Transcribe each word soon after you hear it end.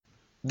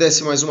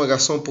Desce mais uma,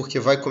 garçom, porque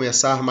vai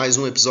começar mais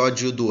um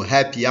episódio do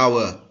Happy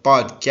Hour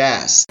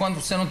Podcast. Quando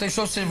você não tem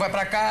show, você vai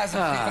pra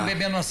casa, fica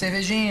bebendo uma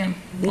cervejinha.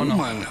 Ou não?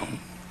 Uma não.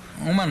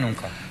 Uma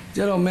nunca.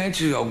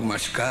 Geralmente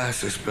algumas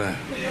caixas pra...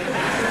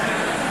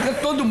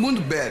 Porque todo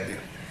mundo bebe.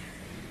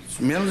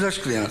 Menos as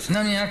crianças.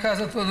 Na minha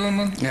casa todo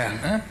mundo...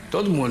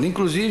 Todo mundo,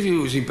 inclusive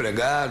os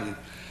empregados.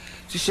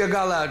 Se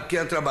chegar lá,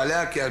 quer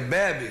trabalhar, quer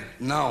bebe?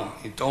 Não,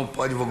 então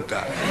pode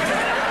voltar.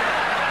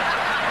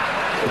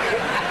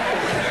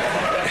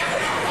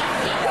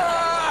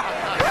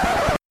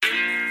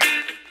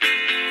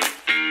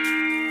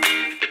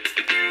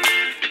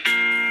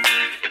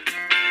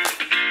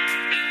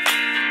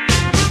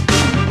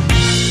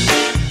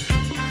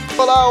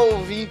 Olá,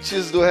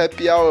 ouvintes do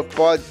Happy Hour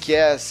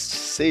Podcast,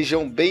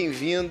 sejam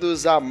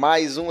bem-vindos a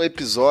mais um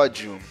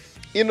episódio.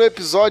 E no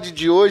episódio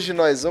de hoje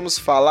nós vamos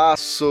falar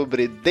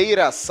sobre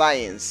Data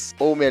Science,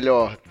 ou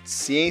melhor,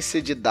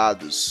 Ciência de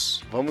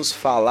Dados. Vamos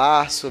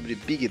falar sobre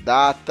Big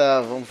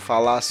Data, vamos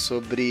falar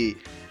sobre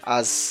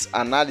as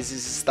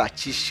análises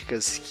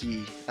estatísticas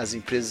que as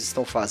empresas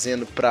estão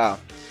fazendo para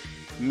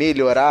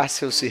melhorar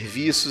seus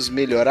serviços,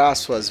 melhorar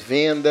suas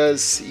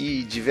vendas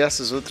e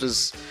diversas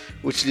outras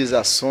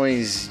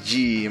utilizações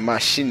de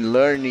machine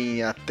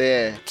learning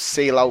até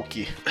sei lá o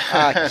que.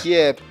 Aqui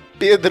é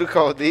Pedro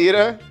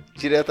Caldeira,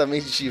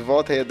 diretamente de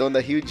Volta Redonda,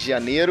 Rio de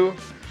Janeiro.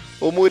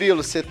 Ô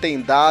Murilo, você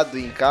tem dado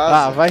em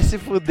casa? Ah, vai se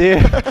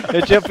fuder.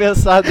 Eu tinha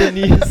pensado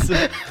nisso.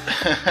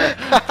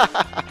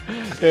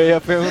 Eu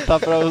ia perguntar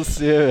pra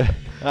você.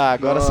 Ah,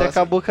 agora Nossa. Você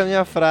acabou com a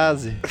minha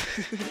frase.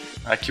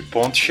 A que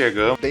ponto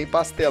chegamos? Bem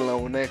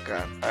pastelão, né,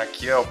 cara?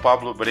 Aqui é o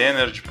Pablo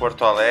Brenner de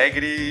Porto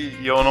Alegre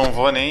e eu não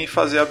vou nem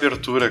fazer a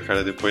abertura,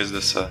 cara, depois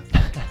dessa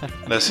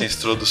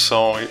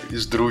introdução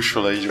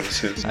esdrúxula aí de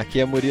vocês. Aqui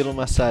é Murilo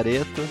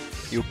Massaretto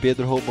e o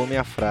Pedro roubou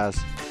minha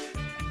frase.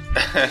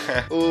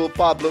 Ô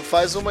Pablo,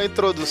 faz uma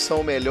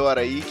introdução melhor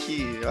aí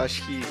que eu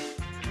acho que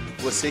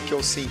você que é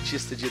o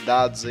cientista de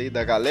dados aí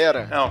da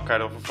galera... Não,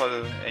 cara, eu vou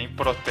fazer em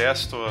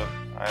protesto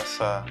a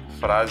essa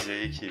frase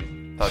aí que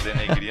tá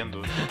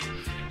denegrindo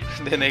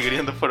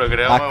o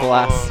programa. A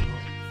classe.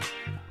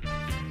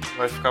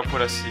 Vai ficar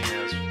por assim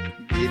mesmo.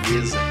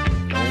 Beleza,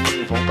 então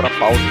vamos pra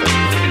pauta.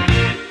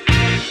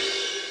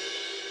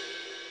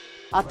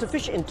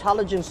 Artificial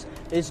intelligence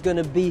is going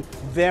to be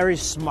very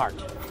smart.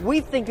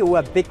 We think we're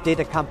a big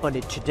data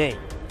company today.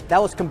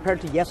 That was compared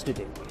to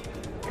yesterday.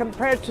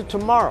 Compared to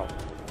tomorrow,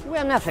 we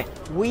are nothing.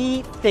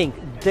 We think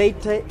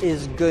data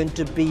is going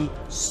to be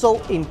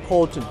so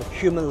important to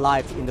human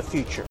life in the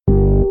future.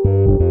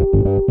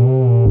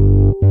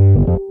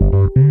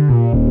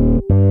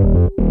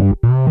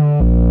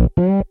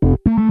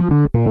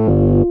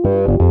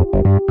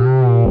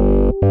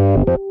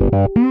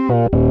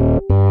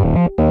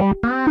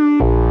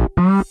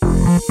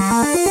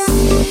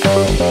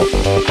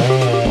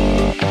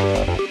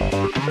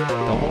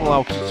 Então vamos lá,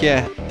 o que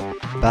é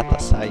Data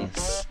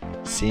Science?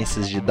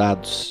 Ciências de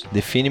dados.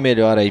 Define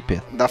melhor aí,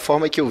 Pedro. Da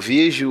forma que eu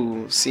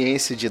vejo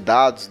ciência de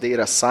dados,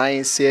 Data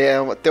Science, é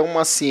até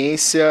uma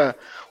ciência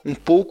um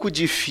pouco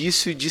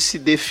difícil de se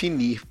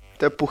definir.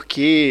 Até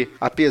porque,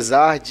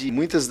 apesar de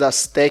muitas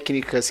das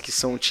técnicas que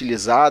são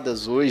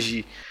utilizadas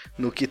hoje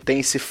no que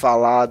tem se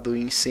falado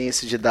em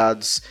ciência de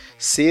dados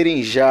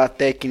serem já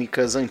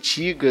técnicas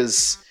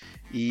antigas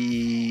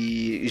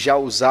e já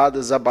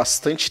usadas há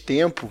bastante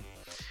tempo,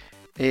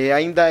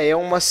 ainda é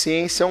uma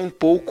ciência um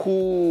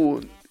pouco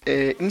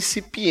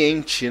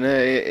incipiente,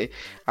 né?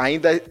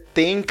 Ainda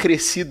tem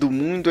crescido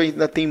muito,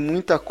 ainda tem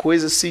muita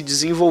coisa se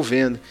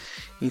desenvolvendo.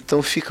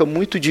 Então fica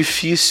muito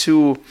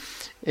difícil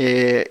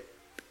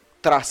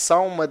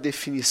traçar uma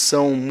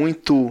definição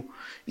muito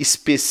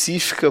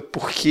específica,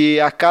 porque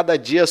a cada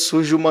dia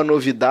surge uma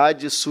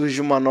novidade, surge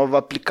uma nova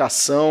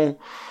aplicação,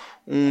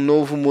 um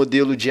novo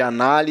modelo de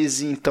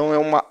análise, então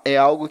é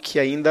algo que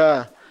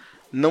ainda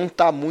não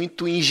está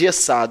muito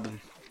engessado.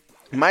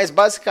 Mas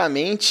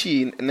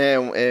basicamente, né,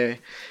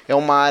 é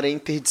uma área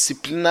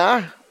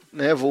interdisciplinar,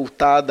 né,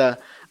 voltada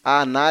à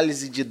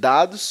análise de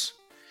dados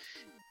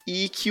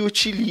e que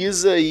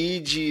utiliza aí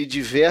de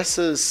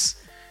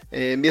diversas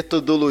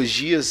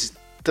metodologias,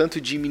 tanto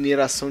de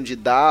mineração de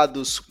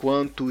dados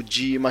quanto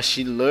de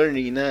machine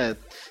learning, né,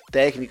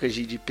 técnicas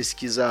de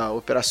pesquisa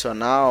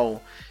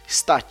operacional,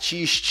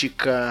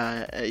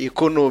 estatística,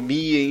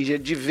 economia,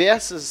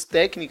 diversas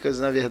técnicas,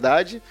 na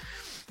verdade,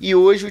 e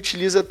hoje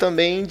utiliza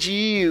também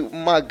de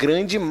uma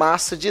grande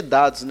massa de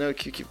dados, né,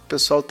 que o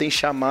pessoal tem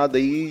chamado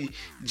aí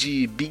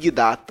de Big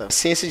Data. A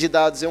ciência de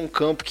dados é um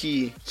campo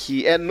que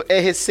é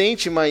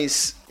recente,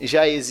 mas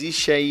já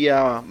existe aí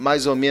há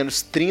mais ou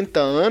menos 30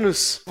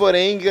 anos,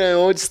 porém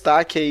ganhou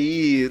destaque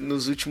aí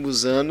nos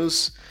últimos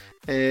anos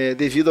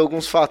devido a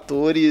alguns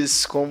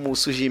fatores como o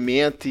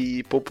surgimento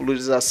e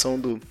popularização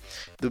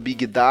do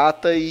Big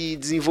Data e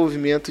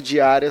desenvolvimento de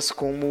áreas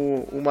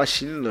como o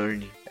Machine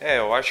Learning.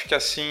 Eu acho que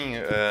assim,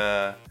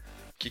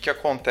 o que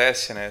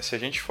acontece, né? Se a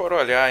gente for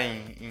olhar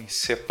em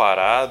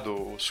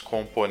separado os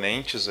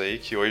componentes aí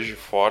que hoje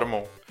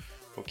formam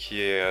o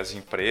que as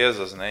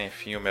empresas, né,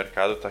 enfim, o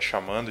mercado está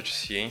chamando de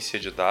ciência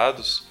de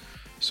dados,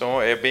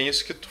 É bem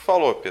isso que tu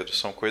falou, Pedro.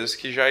 São coisas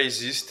que já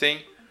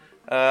existem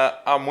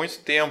há muito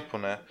tempo,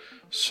 né?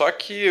 Só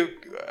que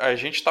a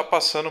gente está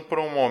passando por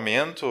um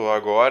momento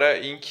agora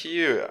em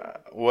que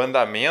o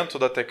andamento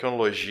da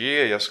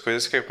tecnologia e as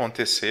coisas que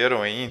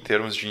aconteceram aí em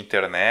termos de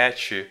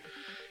internet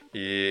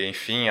e,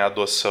 enfim, a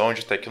adoção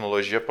de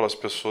tecnologia pelas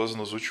pessoas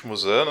nos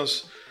últimos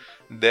anos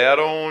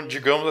deram,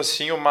 digamos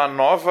assim, uma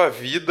nova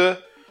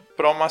vida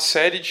para uma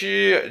série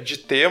de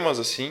temas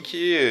assim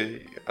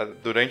que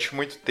durante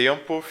muito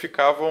tempo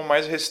ficavam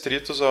mais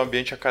restritos ao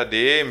ambiente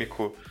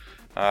acadêmico,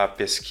 à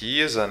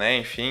pesquisa, né?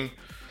 Enfim.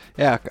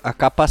 A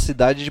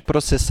capacidade de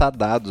processar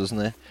dados,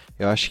 né?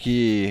 Eu acho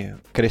que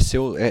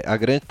cresceu, a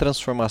grande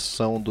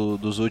transformação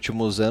dos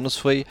últimos anos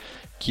foi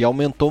que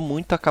aumentou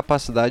muito a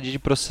capacidade de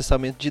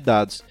processamento de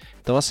dados.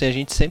 Então, assim, a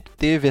gente sempre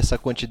teve essa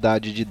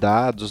quantidade de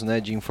dados, né,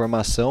 de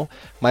informação,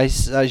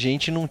 mas a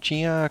gente não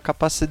tinha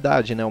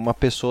capacidade, né? Uma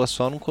pessoa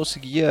só não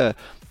conseguia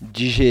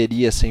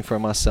digerir essa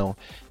informação.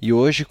 E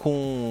hoje,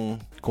 com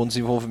o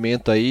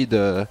desenvolvimento aí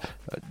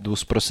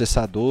dos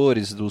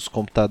processadores, dos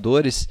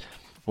computadores,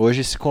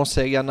 hoje se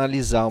consegue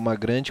analisar uma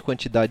grande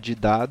quantidade de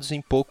dados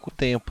em pouco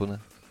tempo, né?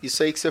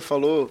 Isso aí que você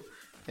falou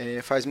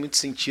faz muito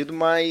sentido,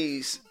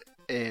 mas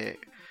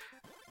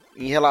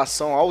em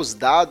relação aos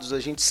dados, a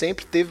gente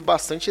sempre teve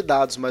bastante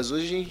dados, mas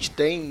hoje a gente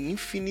tem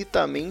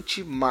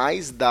infinitamente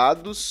mais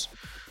dados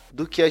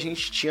do que a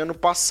gente tinha no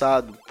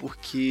passado,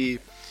 porque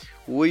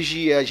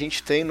hoje a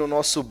gente tem no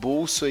nosso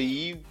bolso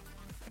aí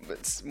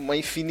uma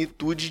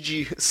infinitude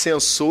de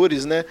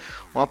sensores, né?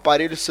 Um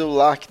aparelho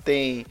celular que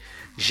tem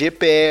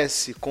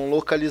GPS com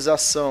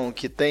localização,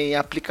 que tem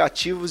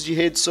aplicativos de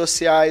redes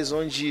sociais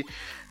onde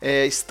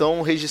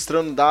estão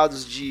registrando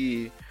dados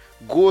de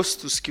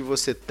gostos que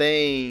você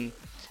tem,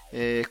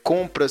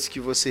 compras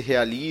que você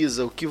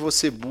realiza, o que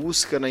você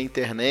busca na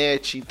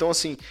internet. Então,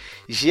 assim,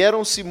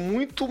 geram-se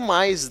muito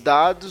mais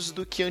dados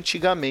do que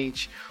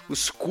antigamente.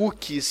 Os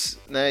cookies,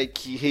 né,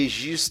 que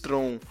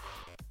registram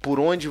por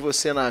onde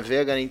você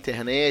navega na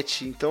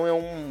internet. Então,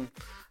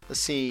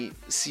 assim,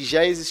 se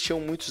já existiam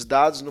muitos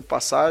dados no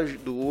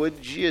passado,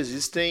 hoje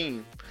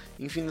existem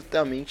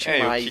infinitamente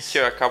mais. E o que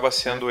acaba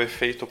sendo o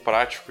efeito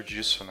prático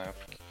disso, né?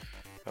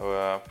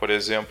 Por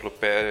exemplo,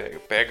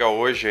 pega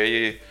hoje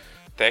aí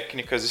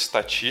técnicas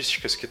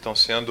estatísticas que estão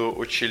sendo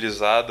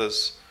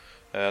utilizadas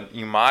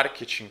em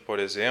marketing, por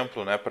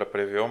exemplo, né, para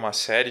prever uma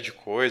série de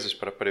coisas,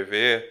 para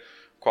prever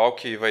qual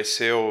que vai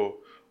ser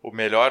o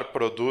melhor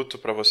produto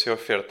para você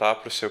ofertar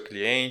para o seu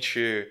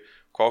cliente,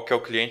 qual que é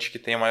o cliente que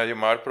tem a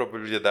maior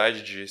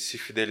probabilidade de se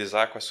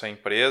fidelizar com a sua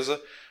empresa.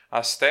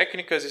 As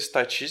técnicas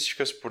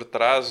estatísticas por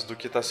trás do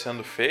que está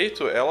sendo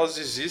feito, elas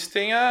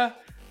existem há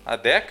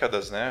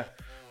décadas, né?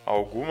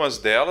 Algumas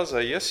delas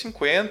aí há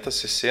 50,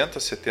 60,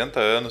 70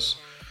 anos.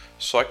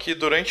 Só que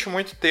durante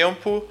muito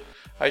tempo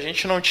a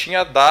gente não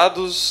tinha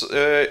dados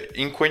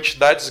em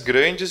quantidades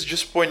grandes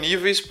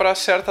disponíveis para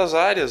certas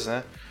áreas,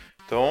 né?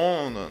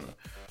 Então,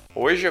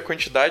 hoje a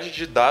quantidade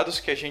de dados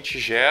que a gente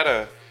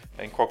gera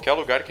em qualquer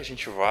lugar que a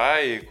gente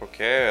vai,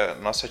 qualquer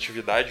nossa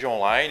atividade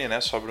online,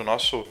 né, sobre o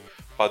nosso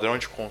padrão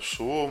de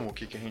consumo, o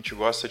que a gente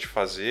gosta de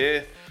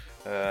fazer,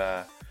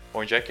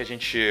 onde é que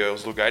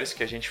os lugares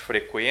que a gente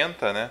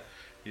frequenta, né?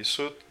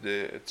 Isso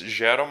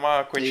gera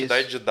uma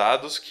quantidade de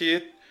dados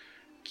que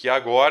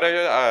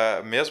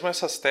agora, mesmo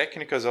essas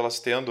técnicas, elas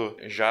tendo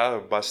já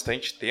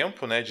bastante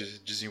tempo, né, de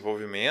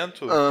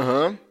desenvolvimento,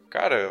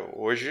 cara,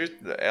 hoje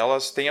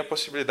elas têm a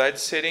possibilidade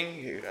de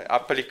serem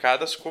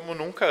aplicadas como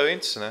nunca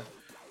antes, né?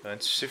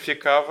 Antes se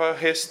ficava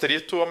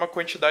restrito a uma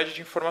quantidade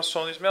de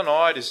informações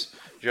menores.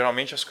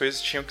 Geralmente as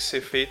coisas tinham que ser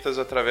feitas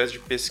através de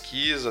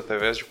pesquisa,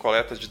 através de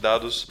coleta de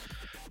dados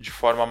de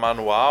forma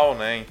manual,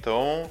 né?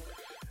 Então,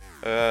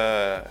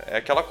 é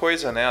aquela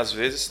coisa, né? Às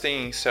vezes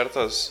tem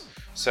certos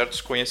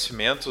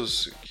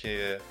conhecimentos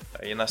que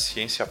aí na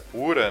ciência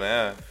pura,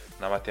 né?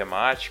 Na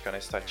matemática, na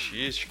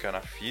estatística,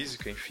 na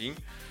física, enfim,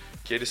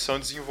 que eles são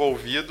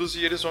desenvolvidos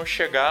e eles vão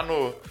chegar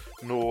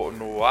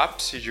no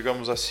ápice,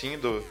 digamos assim,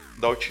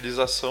 da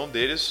utilização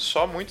deles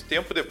só muito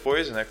tempo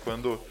depois, né?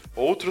 Quando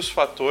outros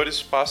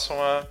fatores passam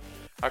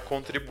a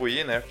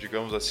contribuir, né?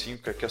 Digamos assim,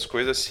 para que as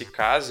coisas se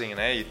casem,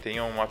 né? E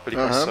tenham uma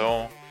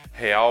aplicação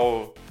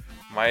real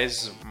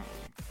mais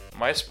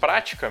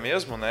prática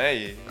mesmo, né?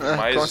 E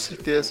mais com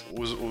certeza.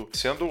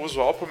 Sendo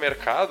usual para o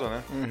mercado,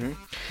 né?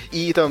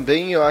 E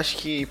também eu acho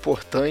que é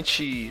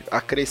importante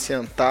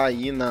acrescentar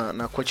aí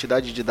na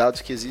quantidade de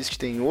dados que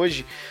existem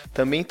hoje,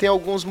 também tem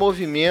alguns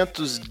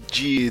movimentos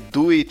de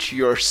do it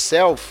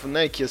yourself,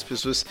 né? Que as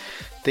pessoas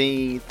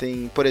têm,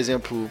 por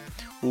exemplo,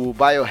 o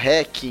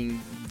biohacking,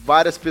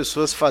 várias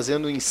pessoas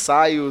fazendo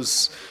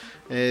ensaios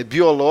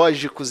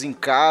biológicos em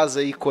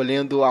casa e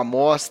colhendo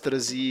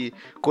amostras e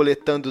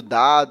coletando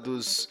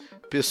dados,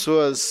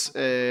 pessoas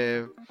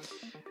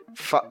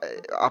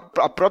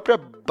a própria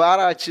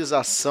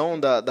baratização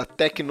da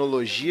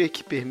tecnologia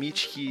que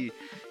permite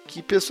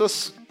que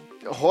pessoas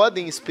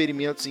rodem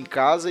experimentos em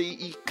casa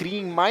e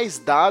criem mais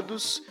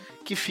dados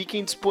que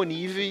fiquem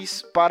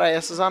disponíveis para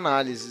essas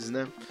análises,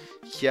 né?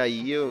 Que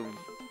aí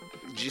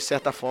de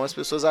certa forma as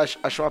pessoas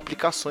acham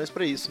aplicações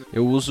para isso, né?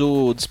 Eu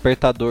uso o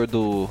despertador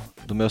do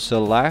meu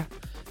celular.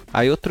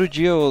 Aí outro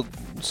dia, eu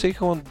não sei o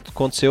que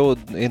aconteceu,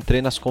 eu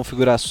entrei nas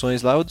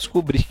configurações lá, eu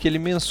descobri que ele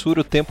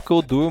mensura o tempo que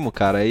eu durmo,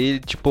 cara. Aí,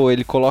 tipo,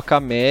 ele coloca a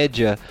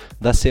média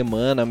da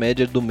semana, a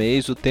média do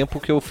mês, o tempo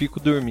que eu fico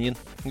dormindo.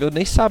 Eu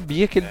nem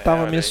sabia que ele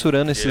tava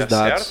mensurando esses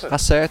dados.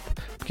 Acerta.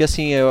 Porque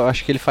assim, eu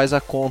acho que ele faz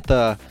a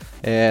conta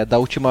da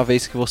última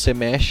vez que você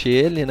mexe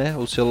ele, né,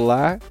 o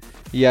celular,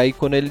 e aí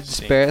quando ele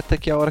desperta,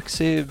 que é a hora que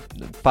você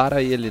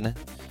para ele, né.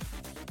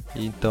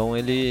 Então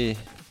ele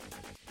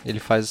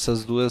faz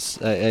essas duas,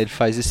 ele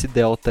faz esse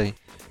delta aí.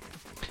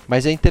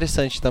 Mas é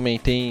interessante também,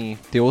 tem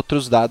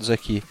outros dados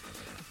aqui.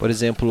 Por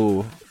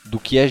exemplo, do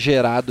que é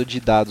gerado de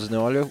dados, né?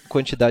 Olha a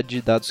quantidade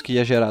de dados que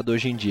é gerado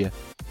hoje em dia.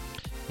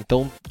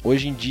 Então,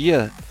 hoje em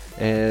dia,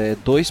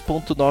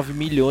 2,9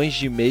 milhões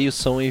de e-mails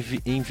são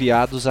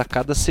enviados a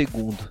cada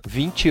segundo.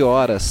 20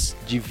 horas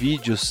de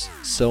vídeos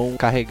são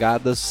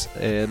carregadas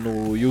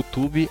no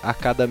YouTube a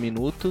cada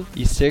minuto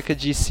e cerca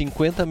de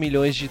 50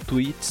 milhões de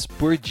tweets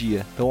por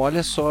dia. Então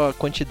olha só a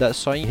quantidade,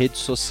 só em rede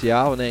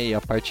social, né, e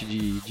a parte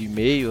de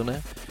e-mail,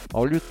 né?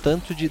 Olha o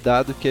tanto de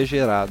dado que é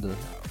gerado.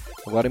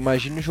 Agora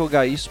imagine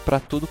jogar isso para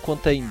tudo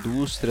quanto é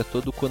indústria,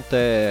 tudo quanto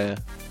é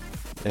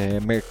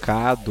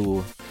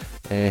mercado,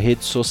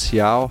 rede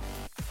social.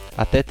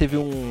 Até teve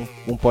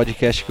um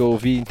podcast que eu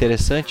ouvi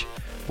interessante.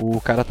 O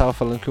cara tava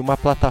falando que uma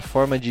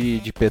plataforma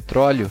de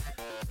petróleo,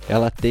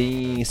 ela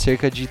tem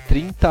cerca de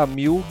 30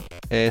 mil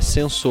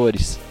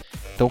sensores.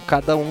 Então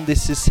cada um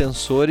desses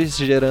sensores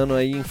gerando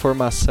aí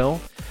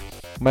informação,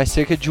 mas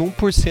cerca de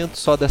 1%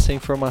 só dessa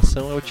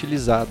informação é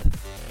utilizada.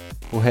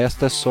 O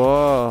resto é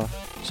só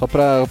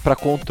para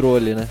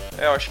controle, né?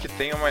 Eu acho que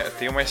tem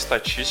uma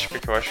estatística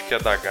que eu acho que é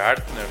da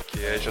Gartner,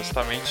 que é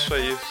justamente isso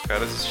aí. Os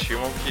caras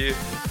estimam que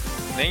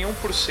nem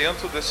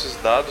 1% desses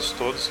dados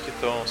todos que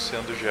estão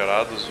sendo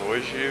gerados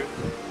hoje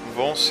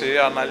vão ser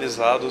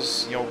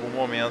analisados em algum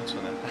momento,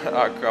 né?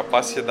 A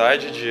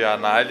capacidade de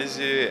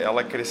análise,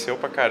 ela cresceu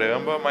pra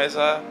caramba, mas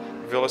a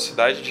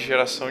velocidade de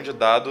geração de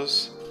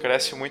dados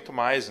cresce muito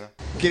mais, né?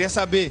 Queria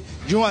saber,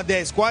 de 1 a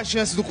 10, qual a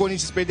chance do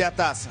Corinthians perder a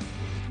taça?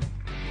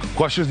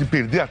 Qual a chance de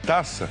perder a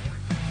taça?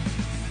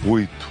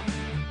 8.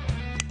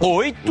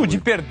 8 de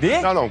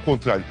perder? Não,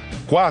 contrário.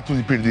 4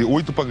 de perder,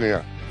 8 pra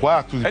ganhar.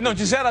 4 de não,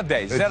 de 0 a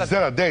 10. De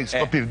 0 a 10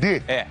 pra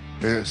perder?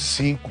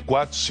 5,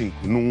 4,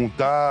 5. Não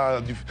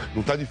tá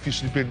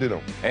difícil de perder,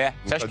 não.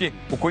 Você acha que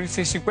o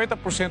Corinthians tem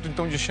 50%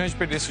 então de chance de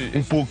perder esse...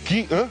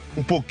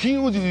 Um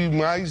pouquinho de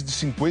mais de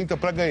 50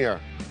 pra ganhar.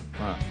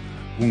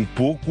 Um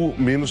pouco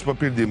menos pra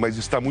perder, mas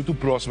está muito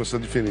próximo essa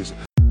diferença.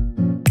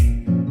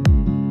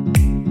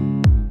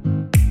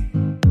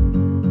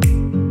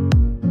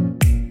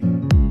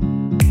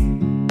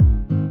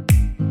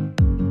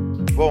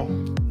 Bom,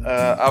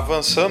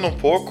 avançando um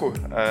pouco,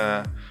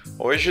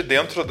 hoje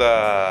dentro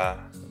da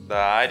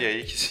área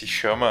aí que se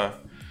chama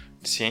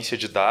de Ciência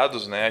de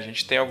Dados, né, a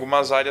gente tem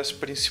algumas áreas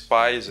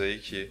principais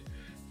aí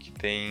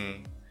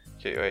em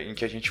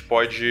que a gente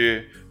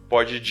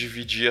pode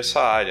dividir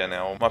essa área,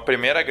 né? Uma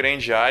primeira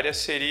grande área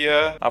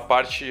seria a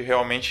parte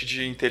realmente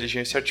de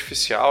inteligência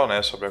artificial,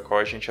 né, sobre a qual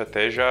a gente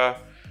até já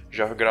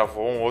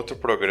gravou um outro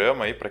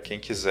programa aí para quem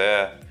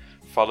quiser,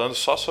 falando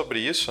só sobre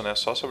isso, né,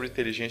 só sobre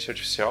inteligência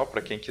artificial,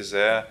 para quem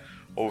quiser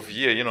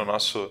ouvir aí no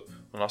nosso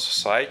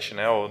site,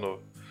 né,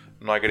 ou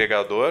no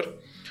agregador.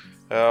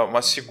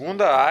 Uma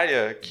segunda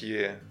área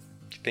que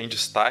tem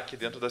destaque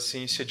dentro da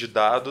ciência de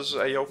dados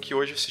aí é o que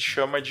hoje se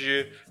chama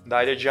da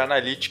área de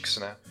analytics,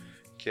 né,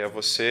 que é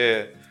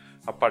você,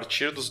 a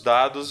partir dos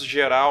dados,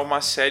 gerar uma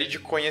série de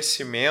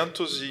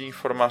conhecimentos e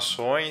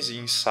informações e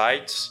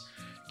insights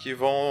que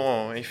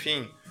vão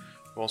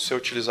ser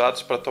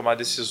utilizados para tomar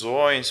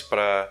decisões,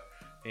 para,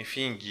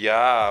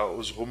 guiar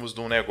os rumos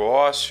de um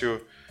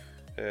negócio.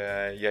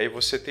 E aí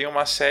você tem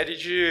uma série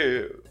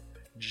de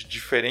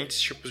diferentes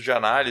tipos de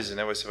análise,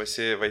 né?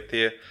 Você vai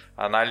ter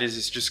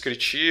análises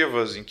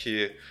descritivas, em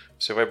que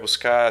você vai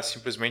buscar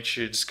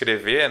simplesmente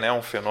descrever, né,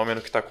 um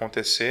fenômeno que está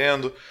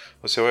acontecendo.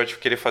 Você vai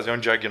querer fazer um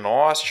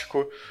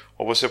diagnóstico,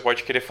 ou você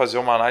pode querer fazer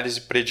uma análise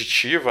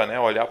preditiva, né,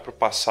 olhar para o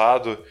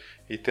passado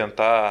e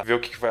tentar ver o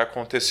que vai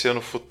acontecer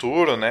no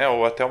futuro, né,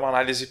 ou até uma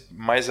análise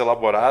mais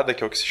elaborada,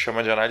 que é o que se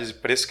chama de análise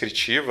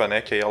prescritiva,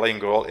 né, que aí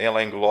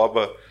ela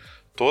engloba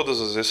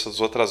todas essas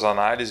outras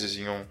análises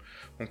em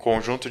um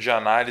conjunto de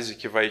análise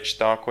que vai te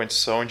dar uma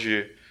condição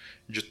de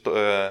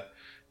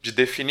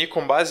definir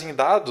com base em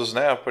dados,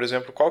 né? Por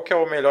exemplo, qual que é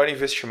o melhor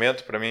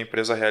investimento para minha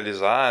empresa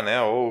realizar,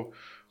 né? Ou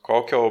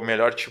qual que é o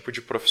melhor tipo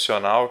de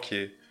profissional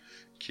que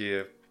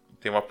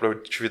tem uma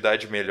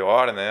produtividade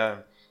melhor, né?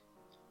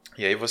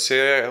 E aí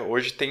você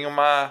hoje tem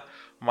uma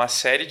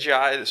série de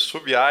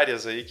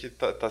sub-áreas aí que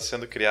tá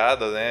sendo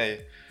criada, né?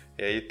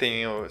 E aí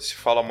se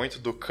fala muito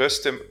do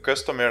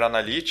Customer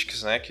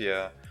Analytics, né? Que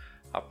é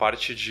a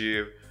parte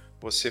de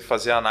você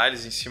fazer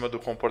análise em cima do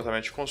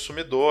comportamento de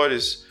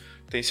consumidores.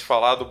 Tem se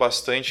falado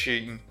bastante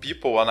em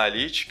People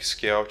Analytics,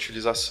 que é a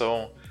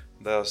utilização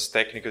das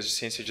técnicas de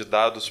ciência de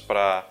dados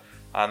para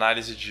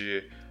análise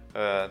de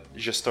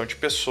gestão de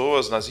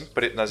pessoas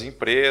nas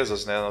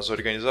empresas, né, nas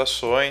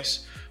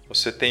organizações.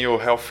 Você tem o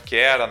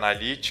Healthcare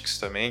Analytics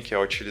também, que é a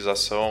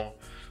utilização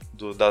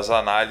das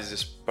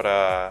análises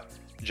para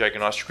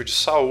diagnóstico de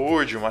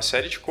saúde, uma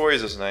série de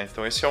coisas, né?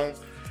 Então esse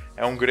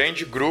é um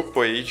grande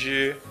grupo aí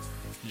de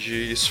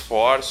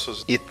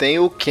esforços. E tem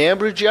o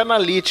Cambridge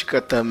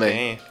Analytica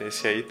também.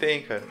 Esse aí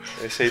tem, cara.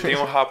 Esse aí tem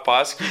um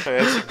rapaz que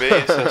conhece bem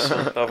esse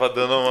assunto. Tava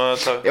dando uma...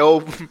 É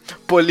o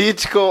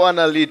Political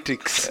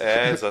Analytics.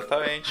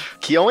 Exatamente.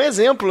 Que é um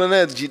exemplo,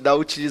 né, da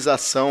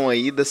utilização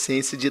aí da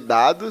ciência de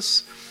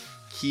dados,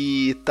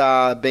 que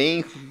tá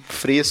bem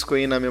fresco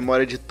aí na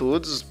memória de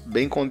todos,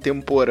 bem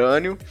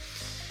contemporâneo,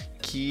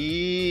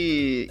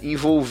 que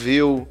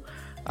envolveu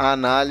a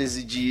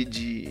análise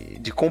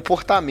de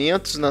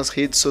comportamentos nas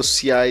redes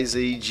sociais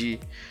aí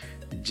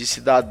de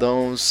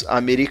cidadãos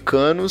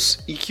americanos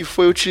e que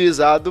foi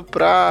utilizado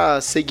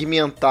para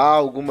segmentar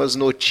algumas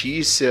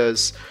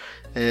notícias,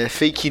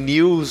 fake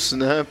news,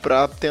 né,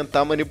 para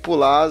tentar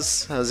manipular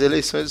as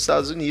eleições dos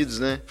Estados Unidos,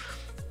 né?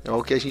 É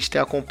o que a gente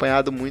tem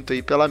acompanhado muito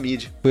aí pela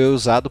mídia. Foi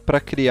usado para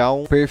criar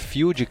um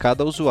perfil de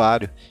cada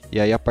usuário. E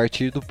aí, a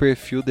partir do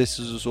perfil desses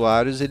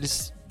usuários,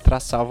 eles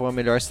traçavam a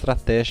melhor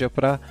estratégia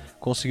para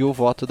conseguir o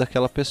voto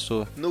daquela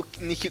pessoa.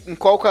 Em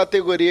qual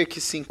categoria que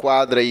se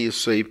enquadra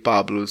isso aí,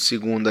 Pablo?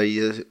 Segundo aí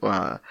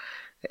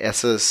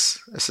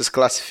essas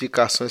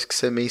classificações que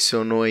você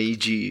mencionou aí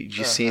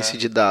de ciência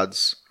de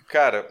dados.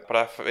 Cara,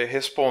 para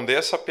responder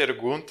essa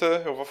pergunta,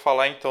 eu vou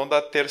falar então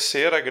da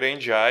terceira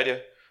grande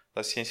área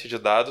da ciência de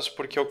dados,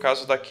 porque o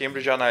caso da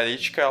Cambridge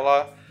Analytica,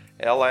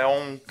 ela é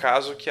um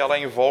caso que ela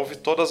envolve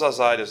todas as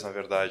áreas, na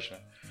verdade, né?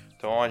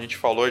 Então a gente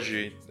falou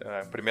de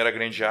primeira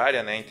grande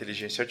área, né,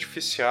 inteligência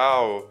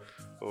artificial,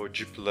 o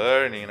deep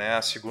learning, né?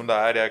 A segunda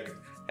área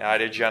é a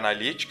área de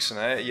analytics,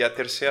 né? E a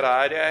terceira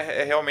área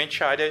é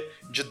realmente a área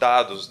de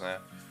dados, né?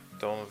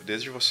 Então,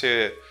 desde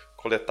você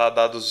coletar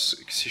dados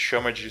que se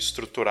chama de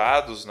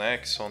estruturados, né,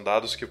 que são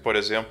dados que, por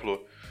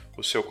exemplo,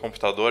 o seu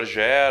computador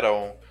gera,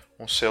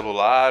 um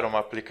celular, uma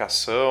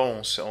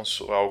aplicação,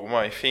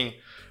 enfim,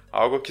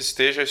 algo que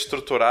esteja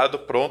estruturado,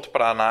 pronto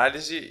para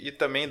análise, e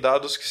também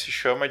dados que se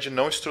chama de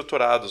não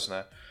estruturados,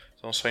 né?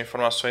 Então são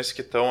informações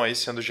que estão aí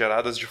sendo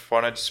geradas de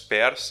forma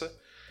dispersa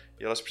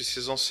e elas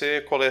precisam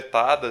ser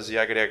coletadas e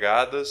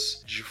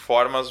agregadas de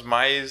formas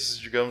mais,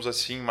 digamos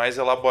assim, mais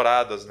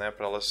elaboradas, né?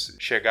 Para elas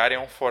chegarem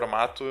a um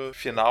formato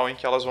final em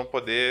que elas vão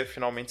poder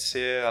finalmente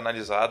ser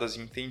analisadas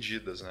e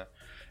entendidas, né?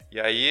 E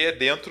aí é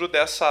dentro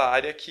dessa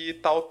área que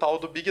está o tal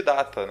do Big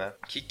Data, né?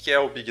 O que é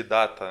o Big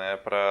Data, né?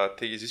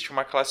 Existe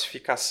uma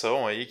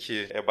classificação aí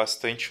que é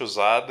bastante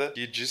usada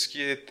que diz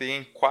que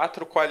tem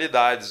 4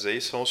 qualidades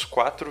aí, são os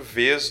 4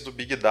 Vs do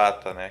Big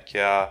Data, né? Que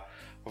é a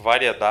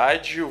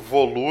variedade, o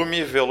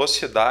volume,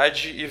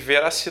 velocidade e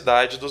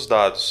veracidade dos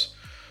dados.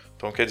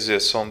 Então, quer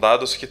dizer, são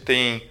dados que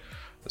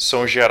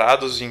são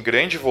gerados em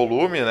grande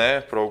volume,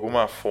 né? Por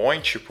alguma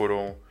fonte, por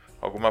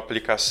alguma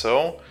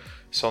aplicação.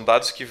 São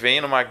dados que vêm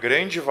numa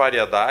grande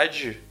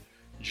variedade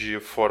de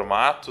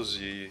formatos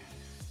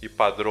e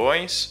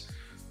padrões.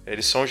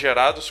 Eles são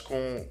gerados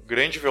com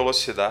grande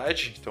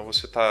velocidade, então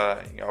você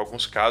está, em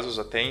alguns casos,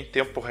 até em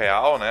tempo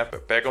real, né?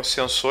 Pegam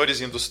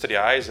sensores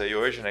industriais aí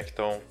hoje, né, que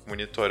estão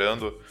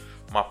monitorando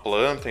uma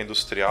planta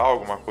industrial,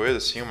 alguma coisa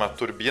assim, uma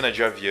turbina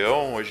de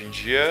avião, hoje em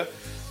dia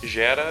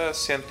gera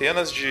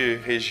centenas de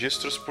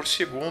registros por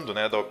segundo,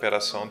 né, da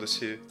operação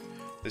desse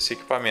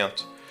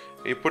equipamento.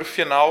 E por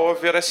final,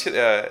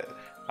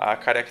 a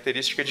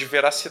característica de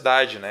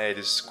veracidade, né?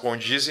 Eles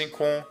condizem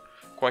com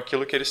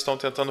aquilo que eles estão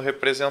tentando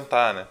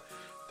representar, né?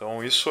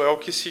 Então isso é o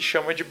que se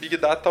chama de Big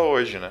Data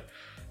hoje, né?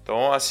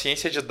 Então a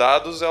ciência de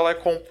dados ela é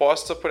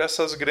composta por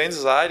essas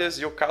grandes áreas,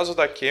 e o caso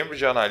da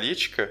Cambridge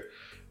Analytica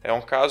é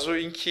um caso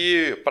em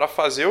que, para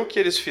fazer o que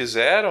eles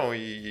fizeram,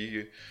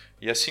 e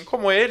assim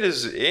como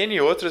eles,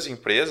 N outras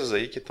empresas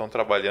aí que estão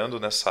trabalhando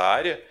nessa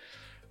área,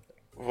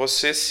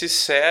 você se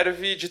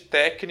serve de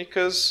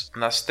técnicas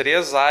nas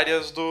 3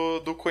 áreas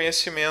do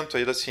conhecimento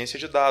aí da ciência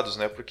de dados,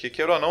 né? Porque,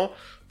 queira ou não,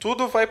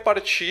 tudo vai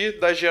partir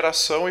da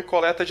geração e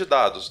coleta de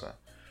dados, né?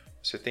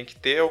 Você tem que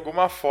ter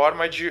alguma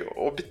forma de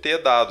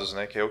obter dados,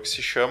 né? Que é o que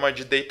se chama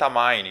de data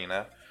mining,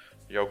 né?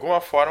 De alguma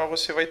forma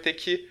você vai ter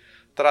que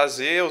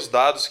trazer os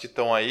dados que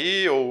estão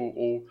aí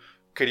ou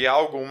criar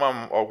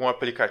algum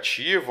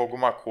aplicativo,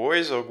 alguma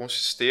coisa, algum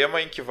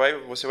sistema em que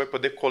você vai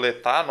poder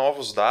coletar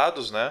novos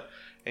dados, né?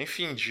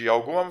 Enfim, de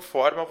alguma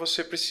forma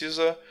você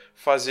precisa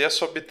fazer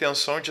essa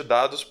obtenção de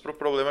dados para o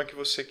problema que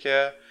você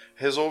quer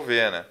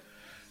resolver, né?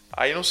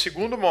 Aí, no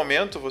segundo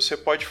momento, você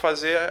pode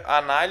fazer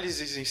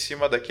análises em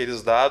cima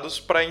daqueles dados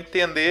para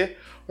entender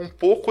um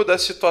pouco da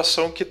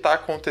situação que está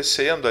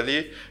acontecendo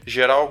ali,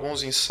 gerar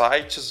alguns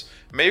insights,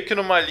 meio que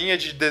numa linha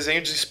de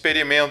desenho de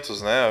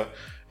experimentos, né?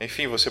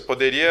 Enfim, você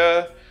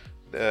poderia,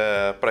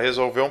 para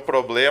resolver um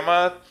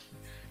problema,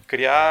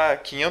 criar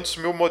 500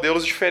 mil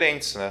modelos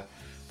diferentes, né?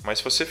 Mas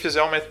se você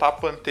fizer uma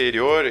etapa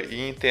anterior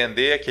e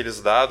entender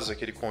aqueles dados,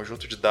 aquele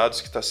conjunto de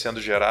dados que está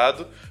sendo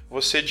gerado,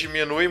 você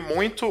diminui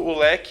muito o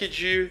leque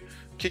de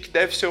o que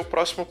deve ser o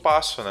próximo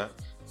passo, né?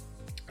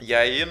 E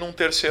aí, num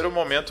terceiro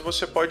momento,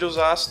 você pode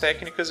usar as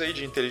técnicas aí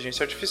de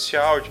inteligência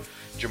artificial,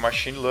 de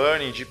machine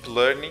learning, deep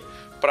learning,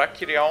 para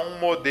criar um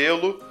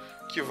modelo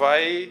que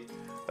vai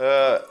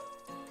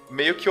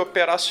meio que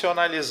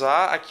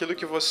operacionalizar aquilo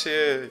que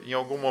você, em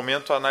algum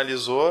momento,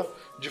 analisou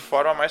de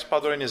forma mais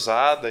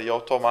padronizada e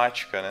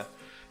automática, né?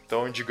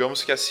 Então,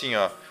 digamos que assim,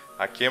 ó,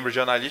 a Cambridge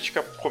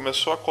Analytica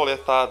começou a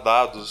coletar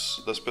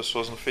dados das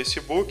pessoas no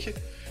Facebook.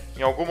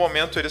 Em algum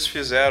momento eles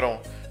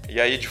fizeram, e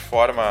aí de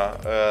forma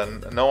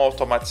não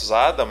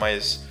automatizada,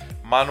 mas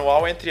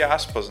manual entre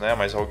aspas, né?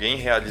 Mas alguém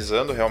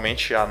realizando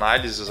realmente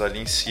análises ali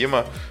em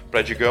cima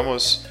para,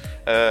 digamos,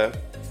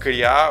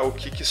 criar o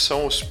que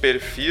são os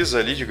perfis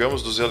ali,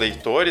 digamos, dos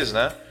eleitores,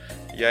 né?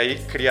 E aí,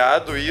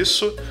 criado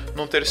isso,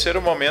 num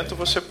terceiro momento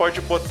você pode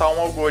botar um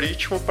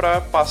algoritmo para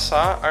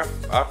passar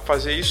a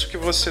fazer isso que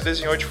você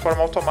desenhou de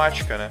forma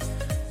automática, né?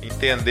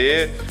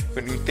 Entender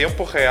em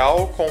tempo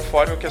real,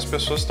 conforme o que as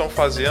pessoas estão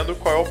fazendo,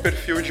 qual é o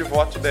perfil de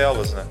voto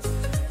delas, né?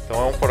 Então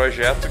é um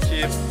projeto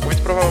que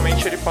muito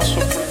provavelmente ele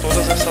passou por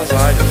todas essas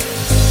áreas.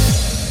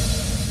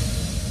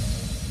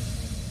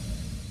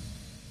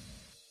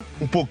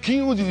 Um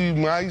pouquinho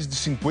mais de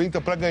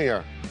 50 para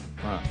ganhar.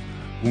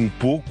 Um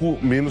pouco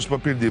menos para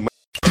perder.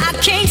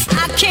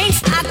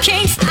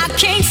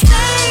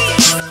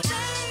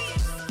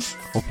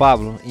 Ô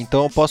Pablo,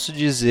 então eu posso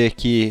dizer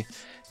que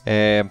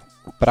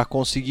para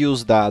conseguir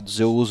os dados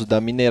eu uso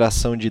da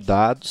mineração de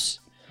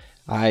dados,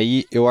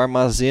 aí eu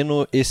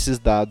armazeno esses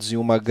dados em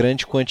uma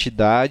grande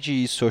quantidade,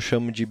 isso eu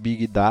chamo de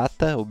Big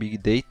Data, ou Big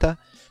Data,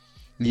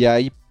 e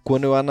aí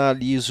quando eu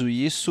analiso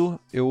isso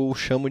eu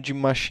chamo de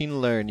Machine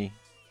Learning.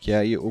 Que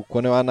aí,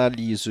 quando eu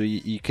analiso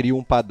e crio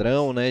um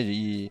padrão, né,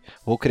 e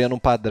vou criando um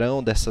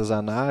padrão dessas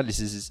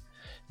análises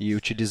e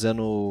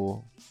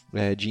utilizando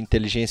de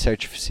inteligência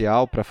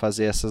artificial para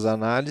fazer essas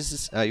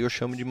análises, aí eu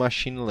chamo de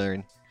machine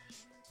learning.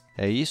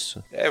 É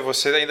isso?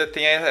 Você ainda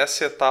tem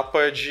essa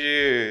etapa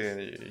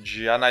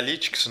de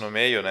analytics no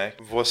meio, né?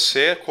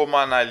 Você, como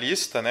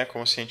analista, né,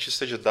 como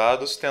cientista de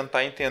dados,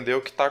 tentar entender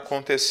o que está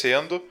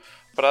acontecendo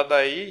para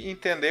daí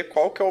entender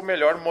qual que é o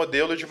melhor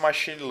modelo de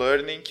machine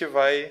learning que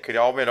vai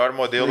criar o melhor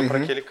modelo para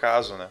aquele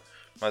caso, né?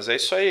 Mas é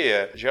isso aí,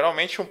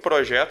 geralmente um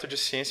projeto de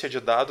ciência de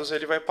dados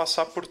ele vai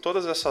passar por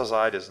todas essas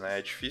áreas, né?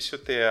 É difícil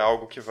ter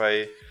algo que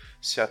vai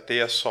se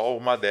ater a só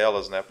uma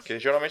delas, né? Porque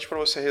geralmente para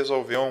você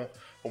resolver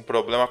um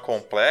problema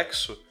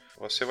complexo,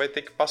 você vai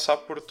ter que passar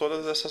por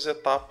todas essas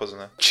etapas,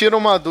 né? Tira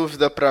uma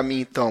dúvida para mim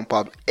então,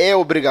 Pablo. É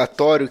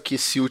obrigatório que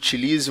se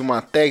utilize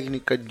uma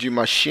técnica de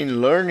machine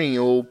learning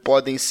ou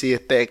podem ser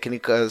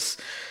técnicas,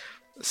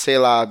 sei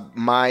lá,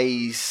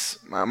 mais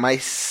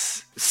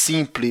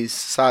simples,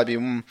 sabe?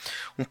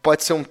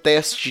 Pode ser um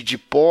teste de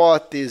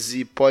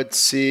hipótese, pode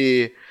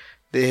ser,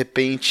 de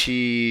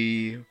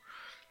repente,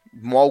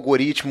 um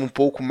algoritmo um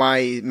pouco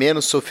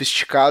menos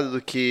sofisticado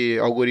do que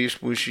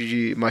algoritmos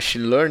de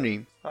machine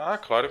learning? Ah,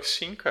 claro que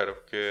sim, cara.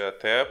 Porque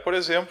até, por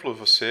exemplo,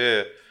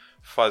 você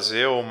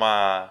fazer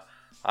uma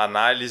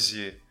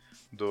análise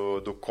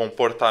do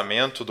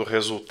comportamento, do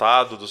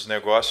resultado dos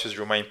negócios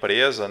de uma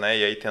empresa, né?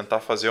 E aí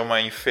tentar fazer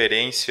uma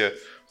inferência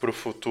para o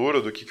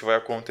futuro do que vai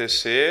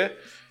acontecer,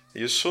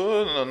 isso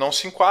não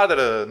se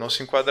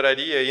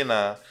enquadraria aí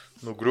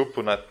no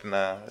grupo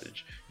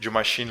de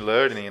machine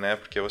learning, né?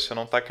 Porque você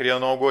não está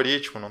criando um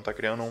algoritmo, não está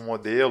criando um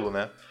modelo,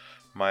 né?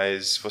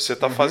 Mas você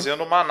está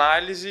fazendo uma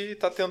análise e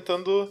está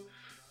tentando...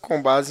 Com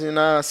base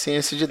na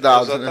ciência de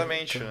dados,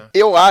 exatamente, né? Né?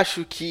 Eu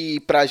acho que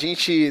para a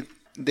gente,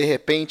 de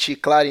repente,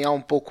 clarear um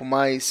pouco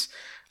mais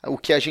o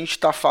que a gente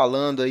está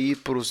falando aí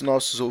para os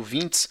nossos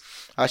ouvintes,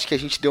 acho que a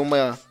gente deu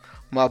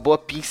uma boa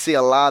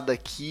pincelada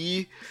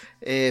aqui,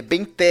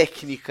 bem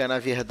técnica, na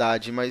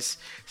verdade, mas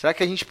será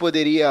que a gente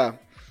poderia,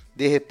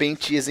 de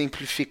repente,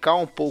 exemplificar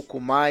um pouco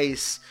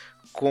mais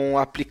com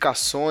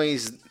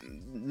aplicações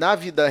na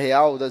vida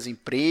real das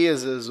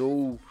empresas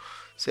ou,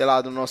 sei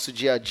lá, do nosso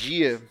dia a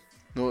dia?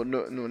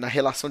 Na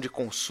relação de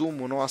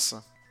consumo,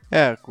 nossa.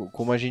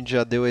 Como a gente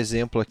já deu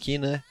exemplo aqui,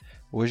 né?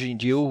 Hoje em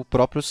dia o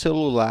próprio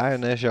celular,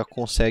 né, já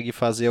consegue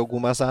fazer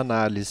algumas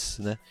análises,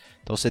 né?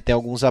 Então você tem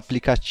alguns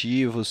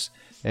aplicativos,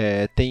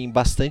 tem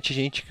bastante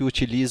gente que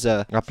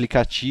utiliza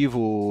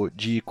aplicativo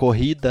de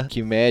corrida,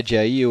 que mede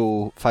aí,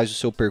 faz o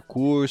seu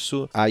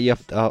percurso, aí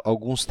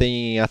alguns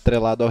têm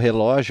atrelado ao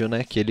relógio,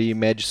 né, que ele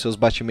mede seus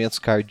batimentos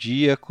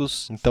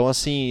cardíacos. Então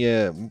assim,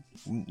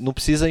 não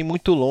precisa ir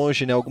muito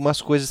longe, né?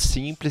 Algumas coisas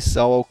simples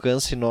ao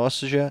alcance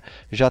nosso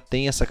já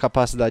tem essa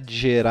capacidade de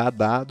gerar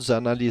dados,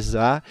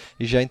 analisar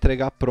e já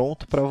entregar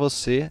pronto para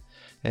você,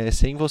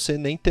 sem você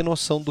nem ter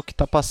noção do que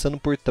está passando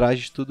por trás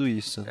de tudo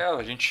isso.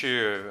 A gente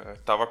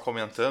estava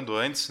comentando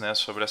antes, né,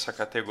 sobre essa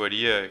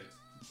categoria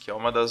que é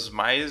uma das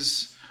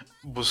mais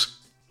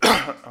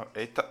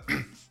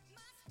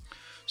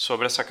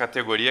sobre essa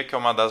categoria que é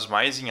uma das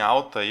mais em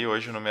alta aí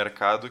hoje no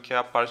mercado, que é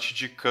a parte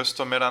de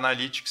Customer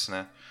Analytics,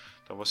 né?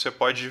 Então você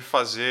pode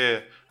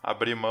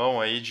abrir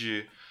mão aí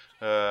de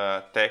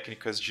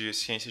técnicas de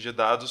ciência de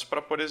dados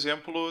para, por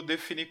exemplo,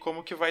 definir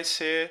como que vai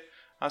ser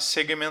a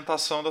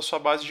segmentação da sua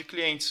base de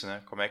clientes,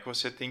 né? Como é que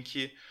você tem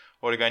que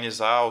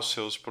organizar os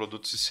seus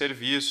produtos e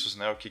serviços,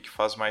 né? O que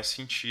faz mais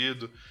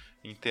sentido,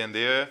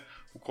 entender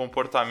o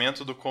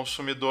comportamento do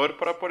consumidor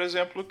para, por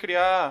exemplo,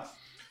 criar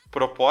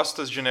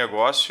propostas de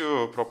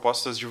negócio,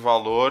 propostas de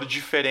valor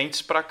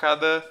diferentes para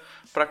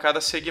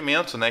cada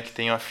segmento, né? Que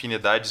tenham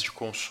afinidades de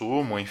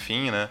consumo,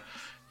 enfim, né?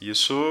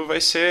 Isso vai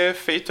ser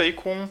feito aí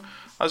com,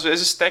 às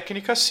vezes,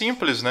 técnicas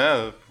simples,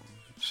 né?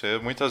 Você,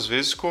 muitas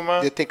vezes com uma...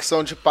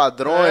 detecção de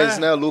padrões,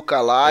 né?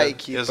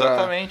 Lookalike.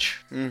 Exatamente.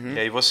 Uhum. E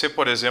aí você,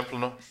 por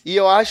exemplo... E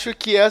eu acho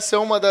que essa é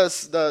uma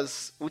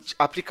das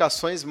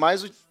aplicações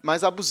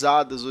mais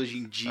abusadas hoje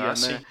em dia, né?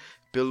 Sim.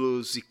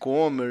 Pelos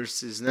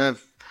e-commerces, né?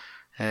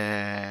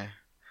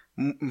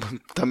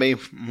 Também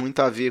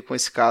muito a ver com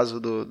esse caso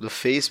do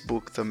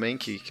Facebook também,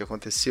 que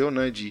aconteceu,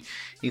 né? De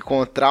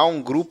encontrar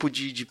um grupo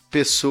de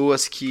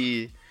pessoas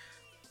que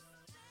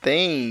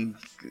têm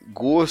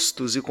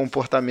gostos e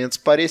comportamentos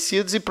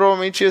parecidos e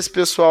provavelmente esse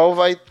pessoal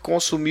vai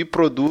consumir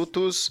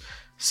produtos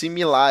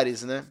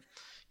similares, né?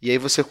 E aí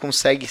você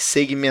consegue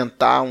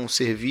segmentar um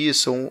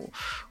serviço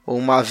ou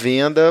uma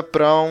venda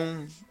para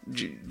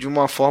de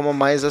uma forma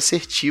mais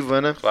assertiva,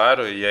 né?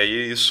 Claro, e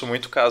aí isso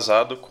muito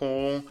casado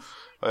com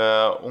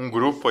um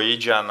grupo aí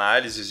de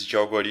análises de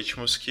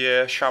algoritmos que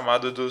é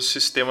chamado dos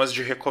sistemas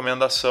de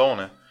recomendação,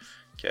 né?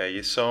 Que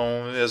aí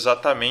são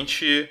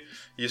exatamente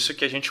isso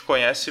que a gente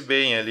conhece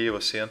bem ali.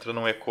 Você entra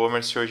num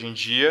e-commerce hoje em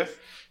dia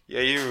e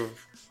aí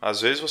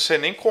às vezes você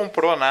nem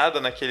comprou nada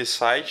naquele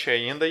site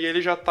ainda e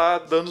ele já está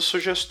dando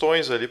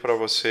sugestões ali para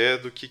você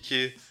do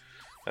que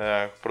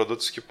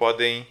produtos que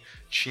podem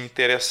te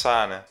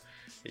interessar, né?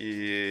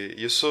 E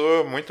isso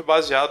é muito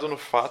baseado no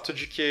fato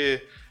de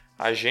que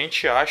a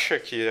gente acha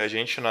que a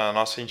gente, na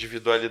nossa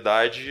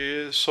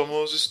individualidade,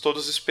 somos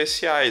todos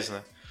especiais,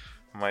 né?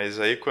 Mas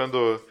aí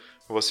quando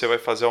você vai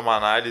fazer uma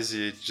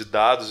análise de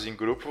dados em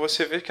grupo,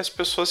 você vê que as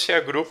pessoas se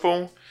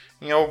agrupam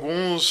em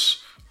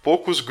alguns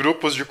poucos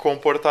grupos de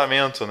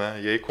comportamento,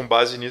 né? E aí com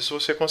base nisso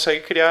você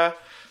consegue criar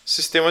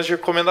sistemas de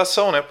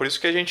recomendação, né? Por isso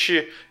que a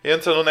gente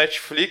entra no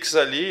Netflix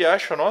ali e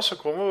acha, nossa,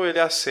 como ele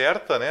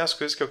acerta, né, as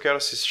coisas que eu quero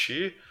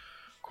assistir,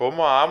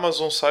 como a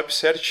Amazon sabe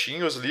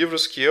certinho os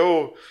livros que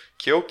eu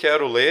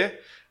quero ler,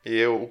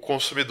 e o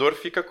consumidor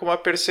fica com uma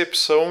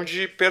percepção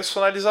de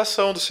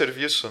personalização do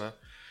serviço, né?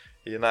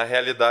 E na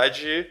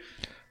realidade...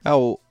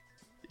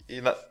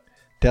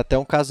 Tem até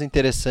um caso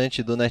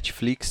interessante do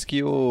Netflix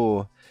que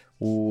como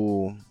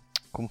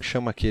que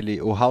chama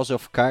aquele? O House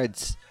of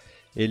Cards,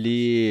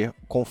 ele,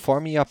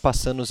 conforme ia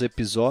passando os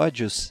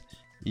episódios,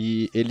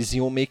 e eles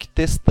iam meio que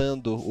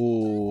testando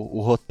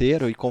o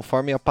roteiro, e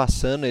conforme ia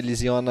passando,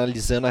 eles iam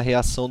analisando a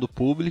reação do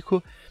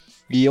público,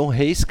 e iam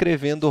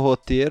reescrevendo o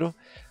roteiro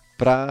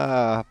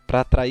para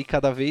atrair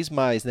cada vez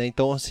mais, né?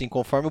 Então, assim,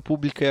 conforme o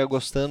público ia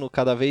gostando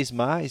cada vez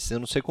mais, eu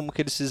não sei como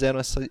que eles fizeram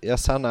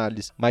essa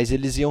análise, mas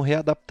eles iam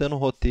readaptando o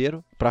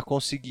roteiro para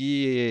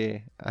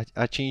conseguir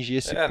atingir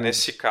esse público.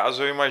 Nesse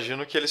caso, eu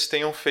imagino que eles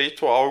tenham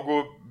feito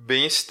algo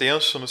bem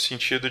extenso no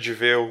sentido de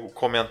ver o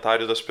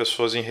comentário das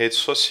pessoas em redes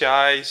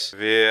sociais,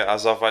 ver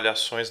as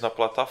avaliações na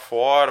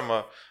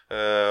plataforma,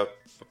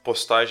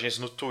 postagens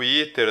no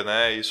Twitter,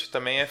 né? Isso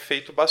também é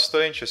feito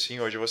bastante,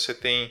 assim. Hoje você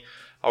tem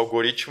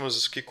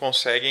algoritmos que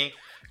conseguem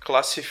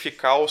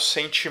classificar o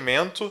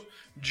sentimento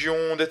de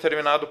um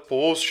determinado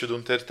post, de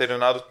um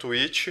determinado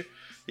tweet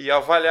e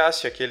avaliar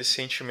se aquele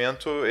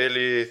sentimento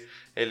ele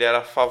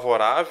era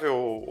favorável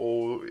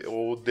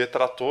ou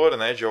detrator,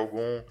 né, de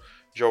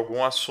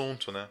algum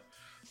assunto, né?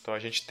 Então a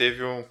gente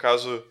teve um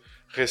caso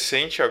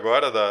recente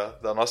agora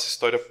da nossa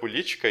história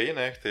política aí,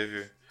 né, que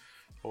teve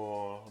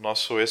o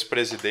nosso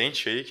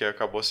ex-presidente aí, que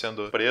acabou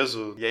sendo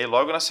preso. E aí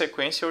logo na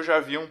sequência eu já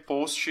vi um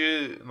post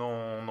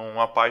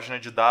numa página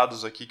de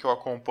dados aqui que eu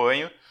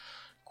acompanho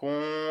com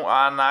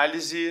a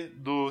análise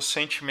do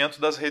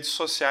sentimento das redes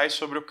sociais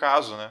sobre o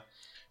caso, né?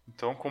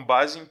 Então, com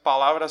base em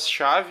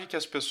palavras-chave que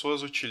as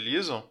pessoas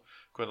utilizam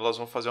quando elas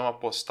vão fazer uma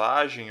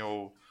postagem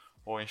ou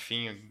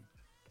enfim,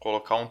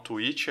 colocar um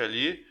tweet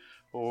ali,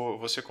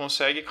 você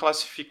consegue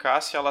classificar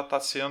se ela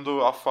está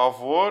sendo a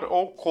favor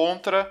ou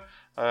contra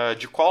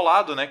de qual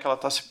lado, né, que ela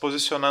está se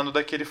posicionando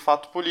daquele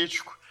fato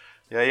político.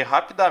 E aí,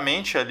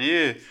 rapidamente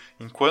ali,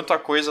 enquanto a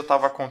coisa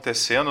estava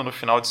acontecendo no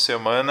final de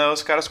semana,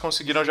 os caras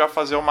conseguiram já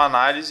fazer uma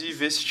análise e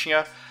ver se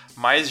tinha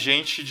mais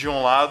gente de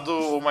um lado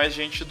ou mais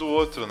gente do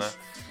outro, né?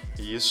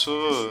 E isso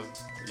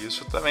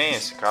também,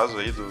 esse caso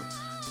aí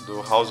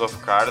do House of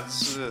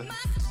Cards,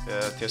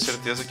 tenho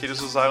certeza que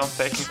eles usaram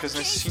técnicas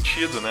nesse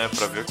sentido, né,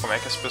 para ver como é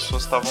que as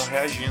pessoas estavam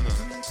reagindo,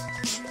 né?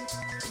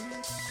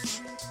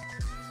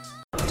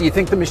 Do you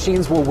think the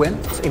machines will win?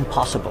 It's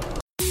impossible.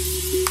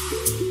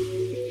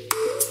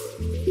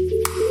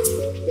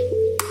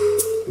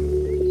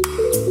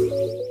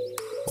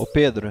 Ô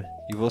Pedro,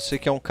 e você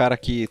que é um cara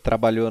que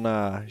trabalhou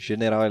na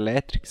General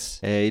Electric,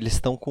 eles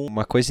estão com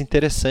uma coisa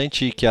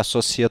interessante que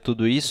associa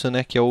tudo isso,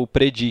 né, que é o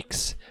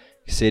Predix,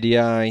 que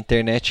seria a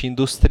internet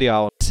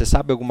industrial. Você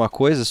sabe alguma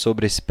coisa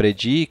sobre esse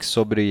Predix,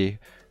 sobre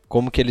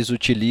como que eles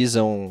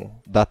utilizam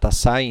data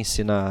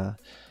science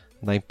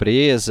na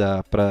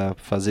empresa para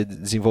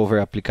desenvolver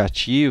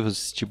aplicativos,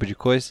 esse tipo de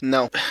coisa?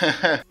 Não.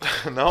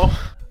 Não?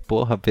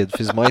 Porra, Pedro,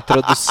 fiz uma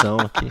introdução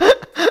aqui.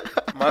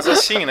 Mas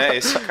assim, né,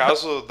 esse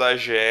caso da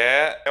GE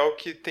é o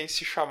que tem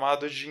se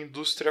chamado de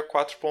indústria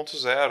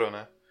 4.0,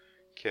 né?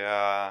 Que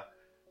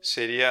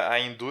seria a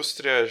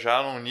indústria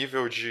já num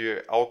nível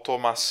de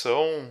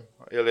automação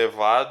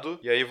elevado,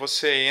 e aí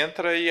você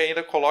entra e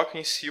ainda coloca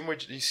em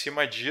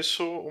cima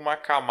disso uma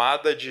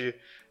camada de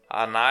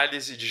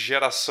análise de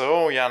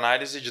geração e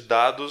análise de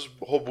dados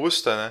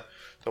robusta, né?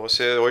 Então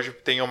você hoje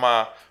tem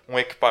um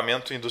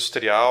equipamento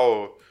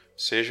industrial,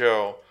 seja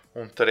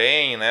um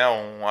trem, né,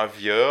 um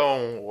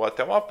avião, ou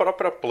até uma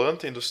própria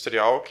planta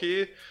industrial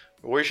que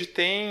hoje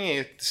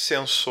tem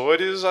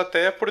sensores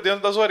até por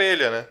dentro das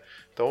orelhas, né?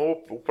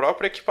 Então o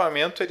próprio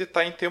equipamento ele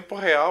está em tempo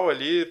real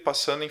ali,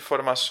 passando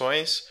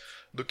informações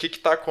do que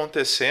está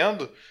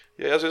acontecendo,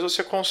 e aí às vezes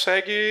você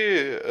consegue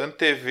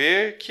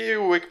antever que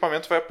o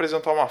equipamento vai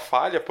apresentar uma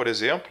falha, por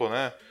exemplo,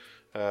 né?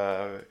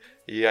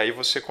 E aí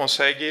você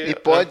consegue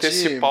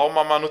antecipar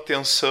uma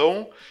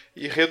manutenção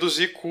e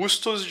reduzir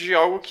custos de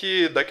algo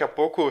que daqui a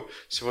pouco,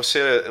 se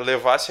você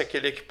levasse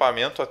aquele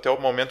equipamento até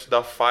o momento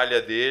da falha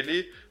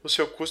dele, o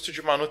seu custo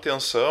de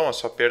manutenção, a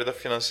sua perda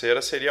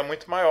financeira seria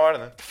muito maior,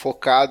 né?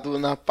 Focado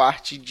na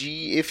parte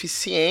de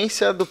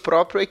eficiência do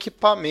próprio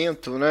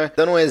equipamento, né?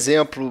 Dando um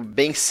exemplo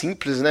bem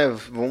simples, né?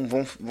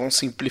 Vamos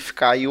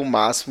simplificar aí o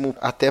máximo,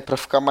 até para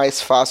ficar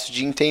mais fácil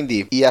de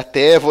entender. E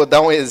até vou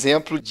dar um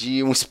exemplo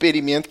de um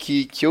experimento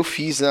que eu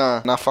fiz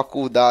na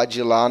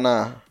faculdade lá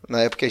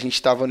na época que a gente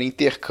estava no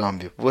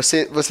intercâmbio.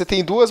 Você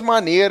tem duas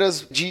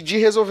maneiras de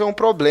resolver um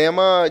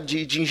problema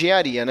de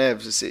engenharia, né?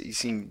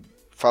 Assim,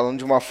 falando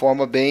de uma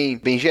forma bem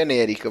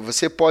genérica.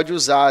 Você pode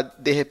usar,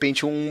 de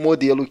repente, um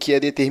modelo que é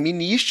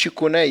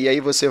determinístico, né? E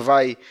aí você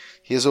vai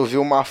resolver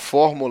uma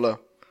fórmula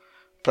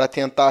para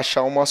tentar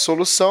achar uma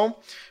solução.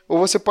 Ou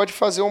você pode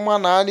fazer uma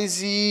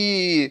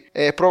análise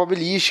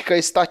probabilística,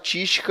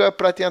 estatística,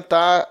 para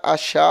tentar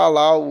achar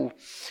lá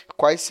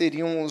quais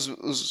seriam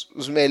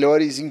os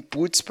melhores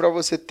inputs para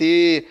você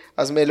ter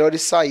as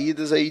melhores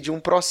saídas aí de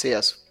um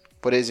processo,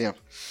 por exemplo.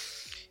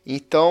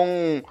 Então,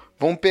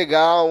 vamos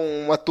pegar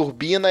uma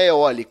turbina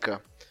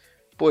eólica.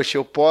 Poxa,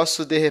 eu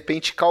posso, de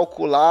repente,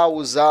 calcular,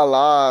 usar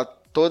lá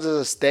todas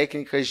as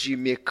técnicas de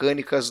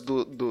mecânicas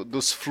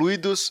dos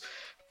fluidos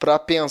para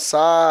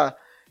pensar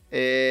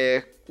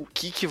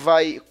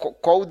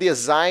qual o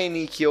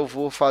design que eu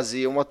vou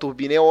fazer uma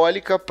turbina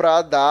eólica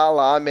para dar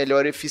lá a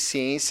melhor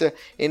eficiência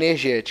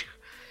energética.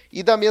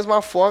 E da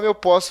mesma forma eu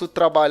posso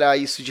trabalhar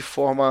isso de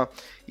forma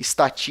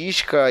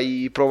estatística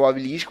e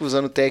probabilística,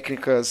 usando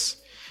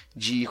técnicas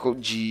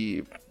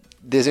de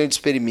desenho de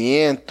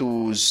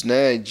experimentos,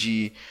 né,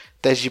 de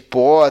teste de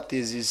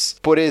hipóteses,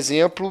 por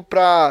exemplo,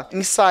 para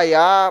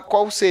ensaiar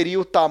qual seria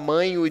o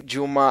tamanho de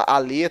uma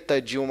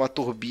aleta de uma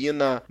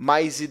turbina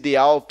mais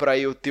ideal para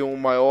eu ter uma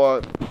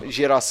maior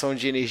geração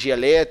de energia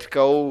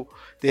elétrica, ou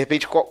de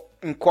repente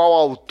em qual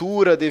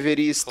altura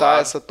deveria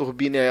estar essa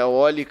turbina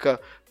eólica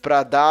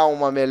para dar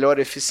uma melhor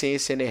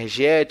eficiência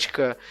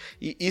energética.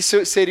 E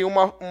isso seria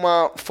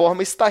uma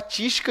forma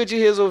estatística de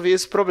resolver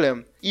esse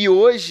problema. E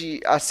hoje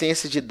a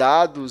ciência de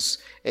dados,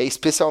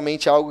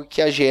 especialmente algo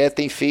que a GE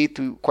tem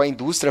feito com a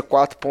indústria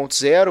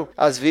 4.0,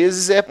 às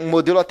vezes é um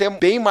modelo até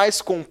bem mais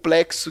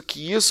complexo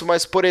que isso,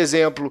 mas, por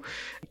exemplo,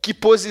 que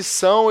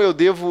posição eu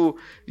devo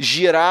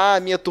girar a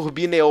minha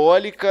turbina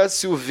eólica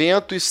se o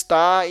vento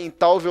está em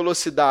tal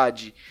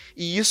velocidade?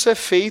 E isso é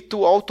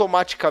feito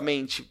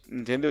automaticamente,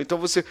 entendeu? Então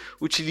você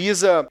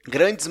utiliza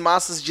grandes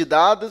massas de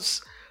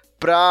dados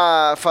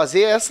para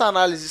fazer essa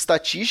análise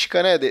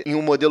estatística, né, em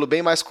um modelo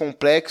bem mais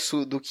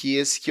complexo do que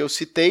esse que eu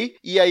citei,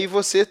 e aí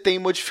você tem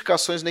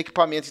modificações no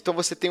equipamento. Então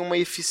você tem uma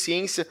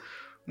eficiência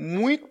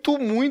muito,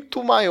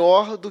 muito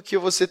maior do que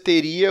você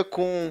teria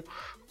com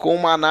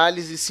uma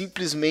análise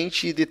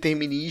simplesmente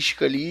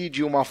determinística ali,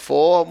 de uma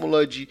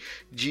fórmula,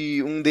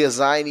 de um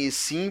design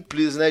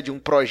simples, né, de um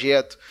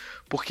projeto.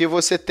 Porque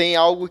você tem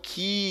algo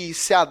que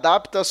se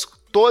adapta a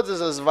todas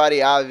as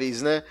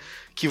variáveis, né,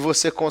 que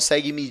você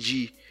consegue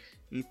medir.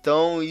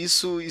 Então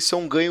isso é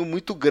um ganho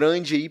muito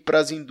grande aí para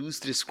as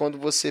indústrias quando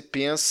você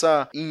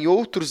pensa em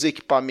outros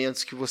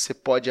equipamentos que você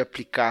pode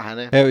aplicar,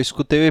 né? Eu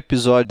escutei o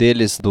episódio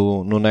deles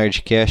no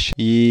Nerdcast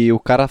e o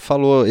cara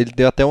falou, ele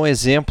deu até um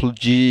exemplo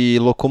de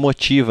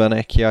locomotiva,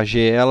 né? Que a GE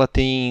ela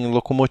tem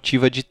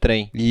locomotiva de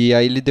trem. E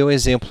aí ele deu um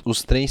exemplo,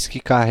 os trens que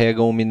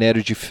carregam o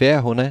minério de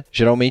ferro, né?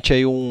 Geralmente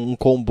aí um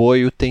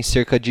comboio tem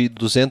cerca de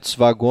 200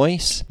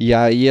 vagões e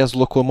aí as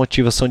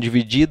locomotivas são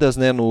divididas,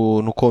 né?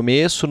 No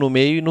começo, no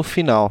meio e no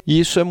final.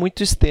 E isso é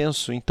muito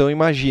extenso, então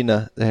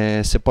imagina,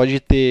 você pode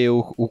ter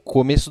o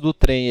começo do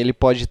trem, ele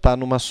pode estar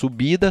numa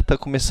subida, está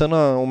começando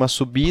uma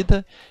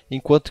subida,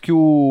 enquanto que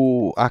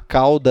a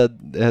cauda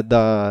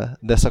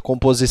dessa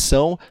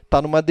composição está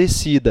numa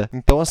descida.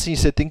 Então assim,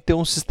 você tem que ter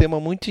um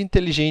sistema muito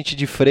inteligente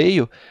de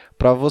freio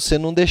para você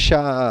não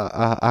deixar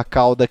a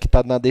cauda que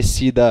está na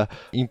descida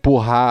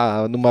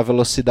empurrar numa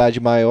velocidade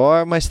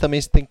maior, mas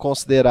também você tem que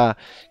considerar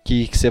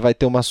que você vai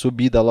ter uma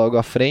subida logo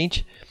à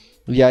frente.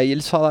 E aí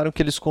eles falaram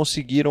que eles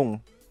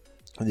conseguiram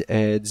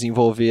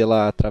desenvolver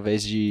lá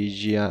através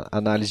de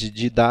análise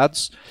de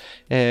dados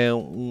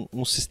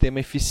um sistema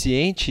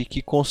eficiente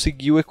que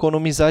conseguiu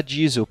economizar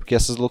diesel, porque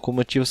essas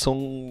locomotivas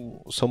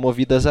são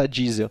movidas a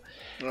diesel.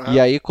 E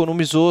aí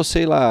economizou,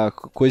 sei lá,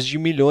 coisa de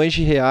milhões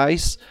de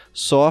reais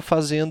só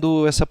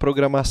fazendo essa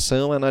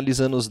programação,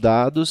 analisando os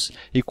dados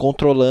e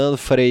controlando,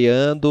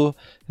 freando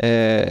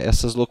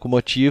essas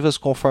locomotivas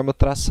conforme o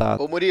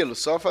traçado. Ô Murilo,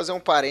 só fazer um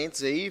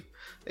parênteses aí,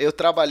 eu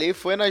trabalhei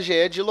foi na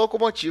GE de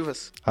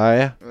locomotivas. Ah,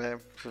 é?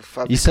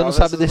 E você não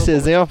sabe desse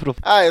exemplo?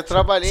 Ah, eu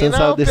trabalhei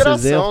na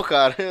operação,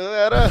 cara. Eu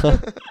era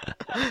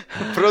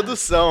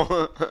produção.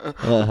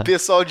 O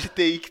pessoal de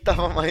TI que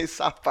tava mais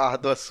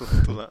safado do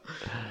assunto lá.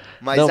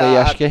 Mas não,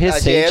 eu acho que é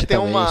recente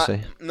também isso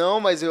aí. Não,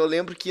 mas eu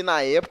lembro que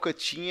na época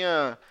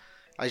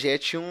a GE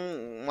tinha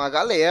uma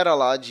galera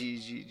lá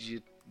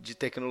de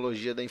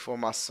tecnologia da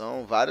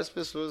informação, várias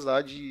pessoas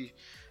lá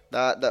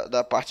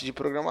da parte de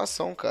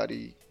programação, cara.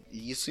 E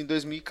isso em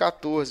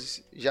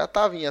 2014. Já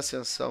estava em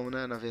ascensão,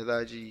 né? Na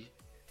verdade,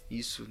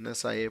 isso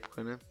nessa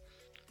época, né?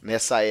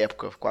 Nessa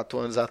época, 4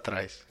 anos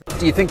atrás.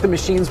 Do you think the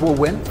machines will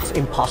win? It's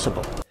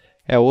impossible.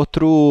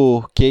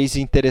 Outro case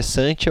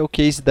interessante é o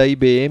case da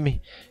IBM,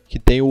 que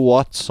tem o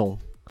Watson.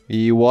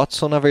 E o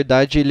Watson, na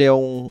verdade, ele é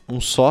um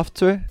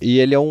software, e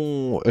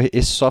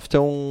esse software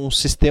é um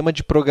sistema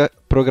de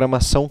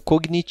programação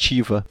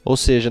cognitiva. Ou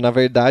seja, na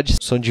verdade,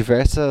 são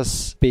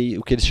diversas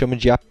o que eles chamam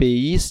de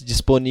APIs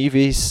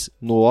disponíveis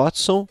no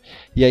Watson,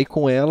 e aí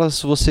com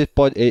elas você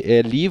pode,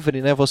 é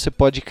livre, né? Você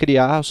pode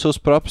criar os seus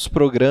próprios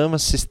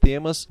programas,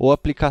 sistemas ou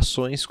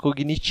aplicações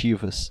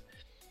cognitivas.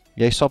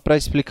 E aí só para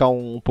explicar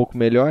um pouco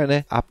melhor,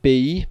 né?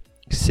 API,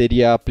 que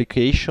seria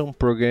Application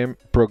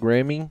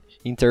Programming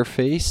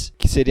Interface,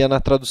 que seria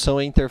na tradução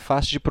a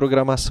interface de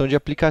programação de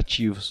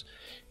aplicativos.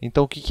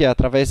 Então o que é?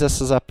 Através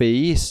dessas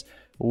APIs,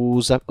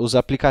 os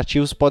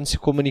aplicativos podem se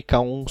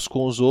comunicar uns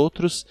com os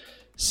outros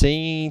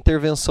sem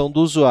intervenção do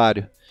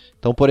usuário.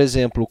 Então, por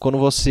exemplo, quando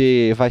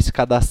você vai se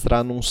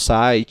cadastrar num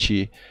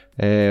site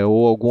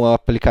ou algum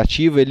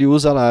aplicativo, ele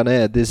usa lá,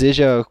 né?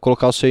 Deseja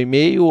colocar o seu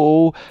e-mail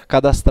ou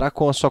cadastrar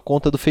com a sua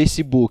conta do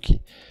Facebook.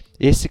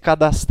 Esse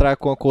cadastrar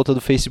com a conta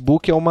do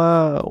Facebook é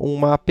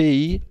uma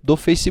API do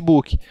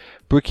Facebook.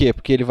 Por quê?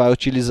 Porque ele vai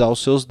utilizar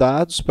os seus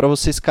dados para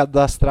você se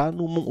cadastrar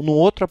num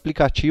outro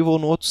aplicativo ou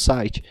no outro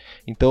site.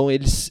 Então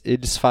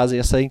eles fazem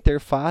essa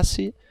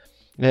interface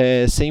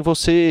sem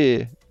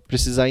você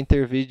precisar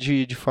intervir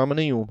de forma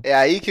nenhuma. É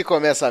aí que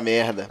começa a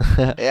merda.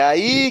 É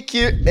aí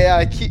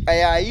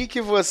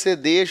que você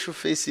deixa o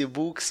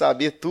Facebook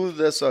saber tudo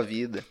da sua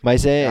vida.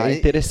 Mas é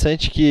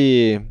interessante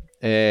que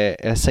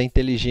essa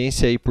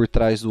inteligência aí por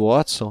trás do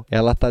Watson,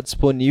 ela está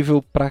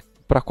disponível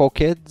para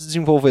qualquer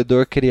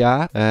desenvolvedor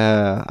criar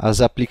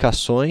as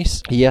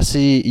aplicações,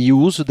 e o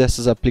uso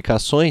dessas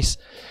aplicações,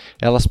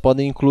 elas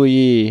podem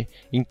incluir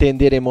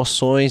entender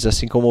emoções,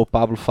 assim como o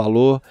Pablo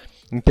falou,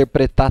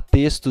 interpretar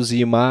textos e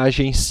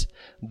imagens,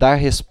 dar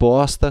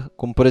resposta,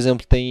 como por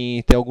exemplo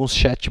tem alguns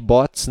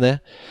chatbots, né?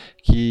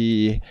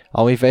 Que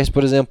ao invés,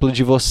 por exemplo,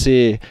 de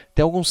você...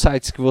 Tem alguns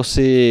sites que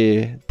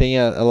você tem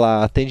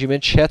lá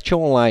atendimento chat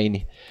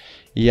online.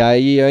 E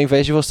aí, ao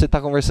invés de você estar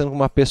conversando com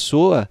uma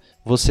pessoa,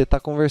 você está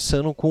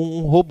conversando com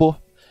um robô.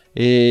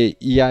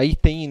 E aí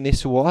tem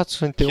nesse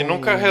Watson... Tem que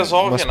nunca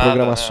resolve umas nada,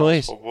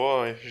 programações. Né? O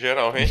robô é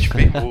geralmente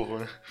bem burro,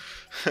 né?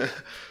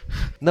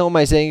 Não,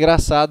 mas é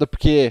engraçado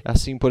porque,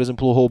 assim, por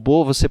exemplo, o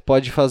robô, você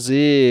pode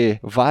fazer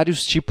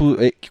vários tipos...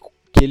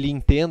 que ele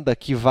entenda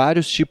que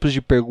vários tipos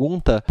de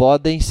pergunta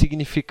podem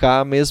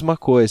significar a mesma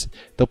coisa.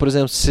 Então, por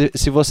exemplo,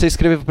 se você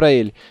escrever para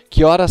ele,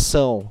 que horas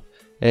são?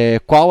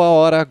 Qual a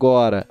hora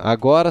agora?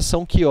 Agora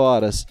são que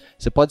horas?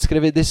 Você pode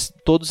escrever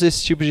todos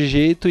esses tipos de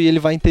jeito e ele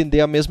vai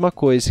entender a mesma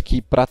coisa,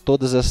 que para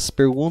todas essas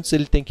perguntas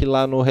ele tem que ir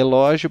lá no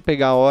relógio,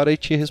 pegar a hora e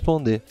te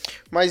responder.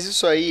 Mas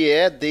isso aí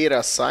é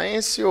Data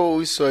Science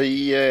ou isso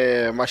aí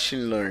é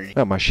Machine Learning?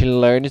 Machine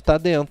Learning está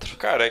dentro.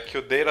 Cara, é que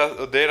o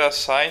Data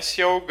Science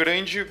é o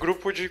grande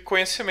grupo de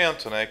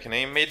conhecimento, né? Que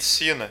nem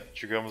medicina,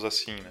 digamos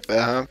assim, né?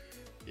 Uhum.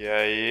 E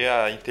aí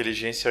a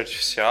inteligência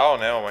artificial,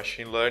 né? O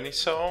Machine Learning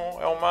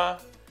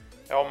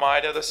é uma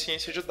área da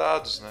ciência de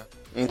dados, né?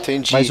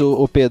 Entendi. Mas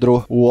o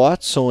Pedro, o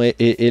Watson,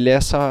 ele é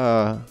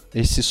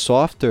esse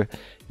software,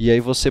 e aí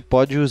você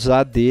pode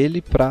usar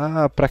dele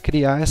para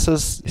criar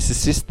esses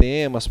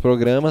sistemas,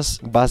 programas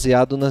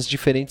baseados nas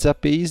diferentes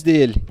APIs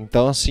dele.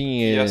 Então,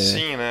 assim... E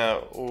assim, né?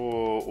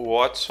 O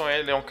Watson,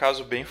 ele é um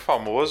caso bem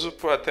famoso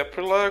até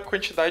pela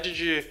quantidade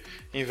de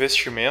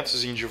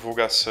investimentos em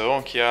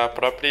divulgação que a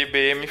própria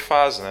IBM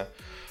faz, né?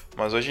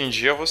 Mas hoje em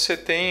dia você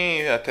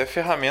tem até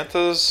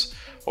ferramentas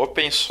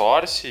open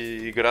source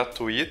e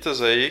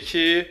gratuitas aí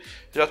que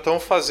já estão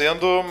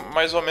fazendo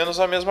mais ou menos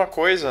a mesma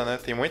coisa, né?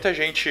 Tem muita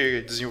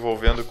gente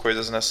desenvolvendo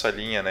coisas nessa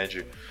linha, né?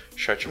 De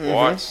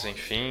chatbots,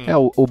 enfim.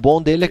 O bom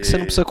dele é que você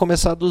não precisa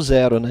começar do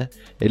zero, né?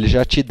 Ele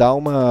já te dá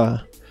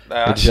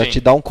já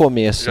te dá um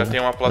começo. Já tem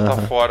uma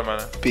plataforma,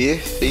 né?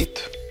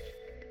 Perfeito.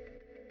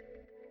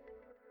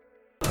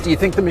 Do you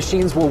think the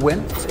machines will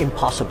win? It's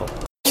impossible.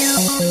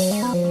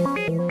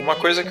 Uma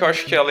coisa que eu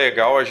acho que é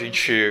legal a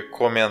gente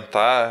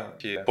comentar,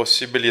 que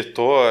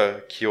possibilitou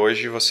que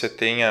hoje você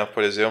tenha,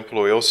 por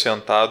exemplo, eu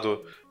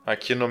sentado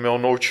aqui no meu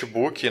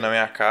notebook, na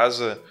minha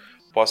casa,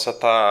 possa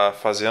estar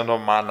fazendo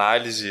uma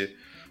análise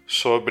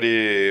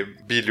sobre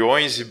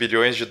bilhões e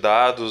bilhões de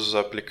dados,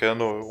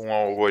 aplicando um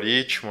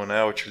algoritmo,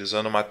 né,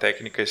 utilizando uma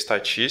técnica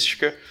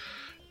estatística.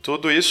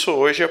 Tudo isso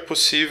hoje é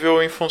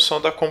possível em função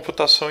da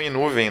computação em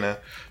nuvem, né?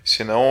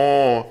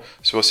 Senão,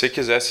 se você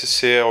quisesse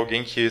ser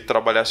alguém que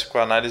trabalhasse com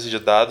análise de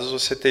dados,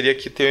 você teria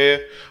que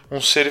ter um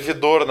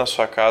servidor na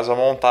sua casa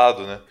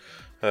montado, né?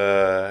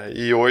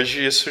 E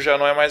hoje isso já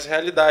não é mais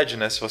realidade,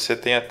 né? Se você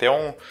tem até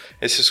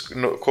esses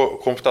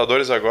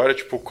computadores agora,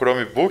 tipo o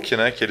Chromebook,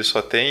 né? Que ele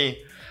só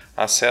tem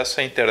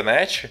acesso à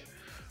internet,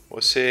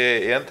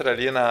 você entra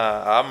ali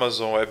na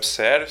Amazon Web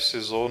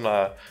Services ou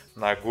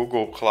na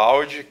Google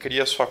Cloud,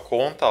 cria sua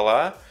conta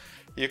lá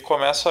e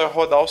começa a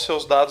rodar os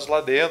seus dados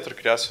lá dentro,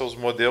 criar seus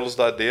modelos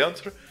lá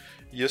dentro,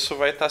 e isso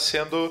vai estar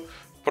sendo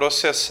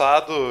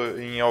processado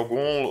em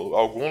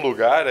algum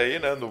lugar aí,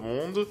 né, no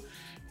mundo,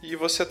 e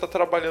você está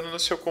trabalhando no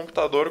seu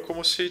computador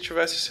como se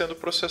estivesse sendo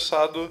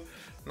processado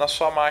na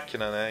sua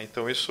máquina, né?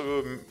 Então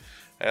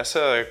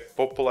essa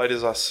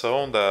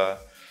popularização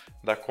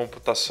da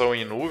computação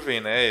em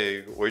nuvem, né?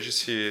 E hoje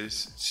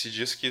se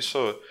diz que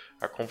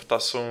a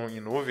computação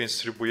em nuvem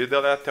distribuída,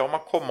 ela é até uma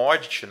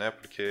commodity, né?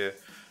 Porque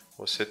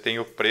você tem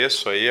o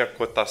preço aí, a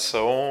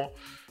cotação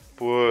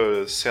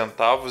por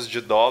centavos de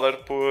dólar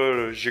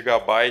por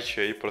gigabyte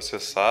aí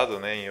processado,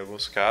 né? Em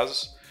alguns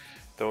casos.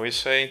 Então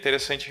isso é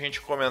interessante a gente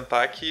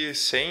comentar que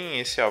sem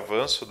esse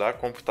avanço da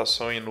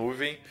computação em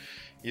nuvem,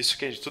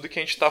 tudo que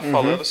a gente está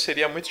falando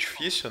seria muito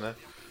difícil, né?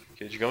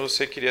 Porque, digamos,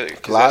 você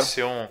quisesse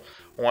ser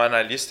um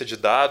analista de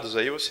dados,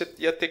 aí você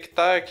ia ter que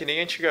estar, que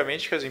nem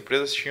antigamente, que as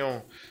empresas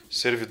tinham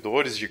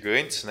servidores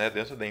gigantes, né,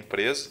 dentro da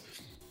empresa.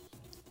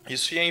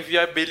 Isso ia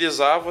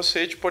inviabilizar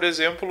você de, por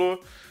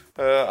exemplo,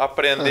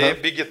 aprender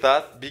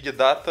Big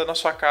Data na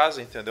sua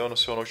casa, entendeu? No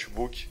seu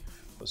notebook.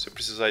 Você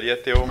precisaria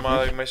ter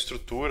uma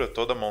estrutura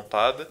toda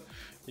montada.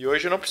 E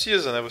hoje não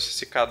precisa, né? Você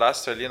se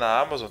cadastra ali na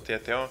Amazon, tem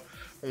até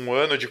um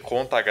ano de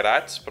conta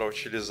grátis para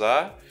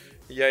utilizar.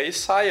 E aí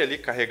sai ali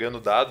carregando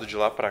dado de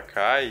lá para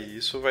cá, e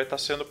isso vai estar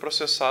sendo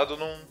processado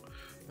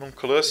num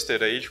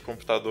cluster aí de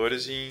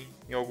computadores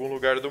em algum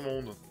lugar do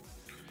mundo.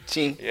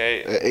 Sim,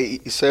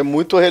 isso é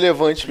muito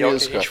relevante mesmo. É o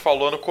que a gente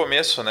falou no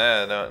começo,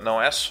 né?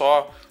 Não é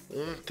só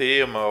um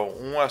tema,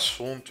 um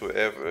assunto.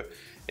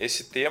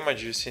 Esse tema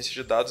de ciência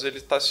de dados, ele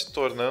está se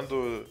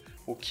tornando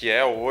o que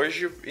é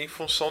hoje em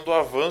função do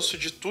avanço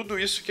de tudo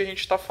isso que a gente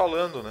está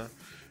falando, né?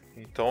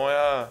 Então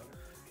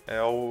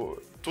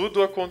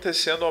tudo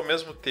acontecendo ao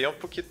mesmo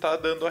tempo que está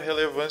dando a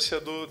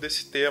relevância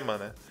desse tema,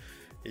 né?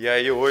 E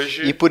aí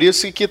hoje... E por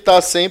isso que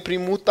está sempre em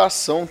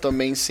mutação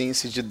também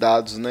ciência de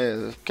dados,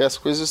 né? Porque as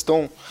coisas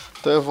estão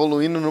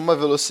evoluindo numa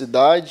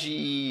velocidade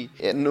e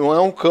não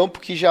é um campo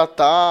que já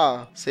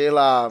está, sei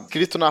lá,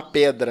 escrito na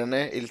pedra,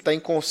 né? Ele está em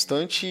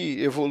constante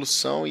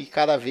evolução e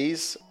cada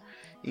vez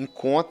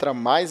encontra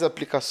mais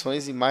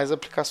aplicações e mais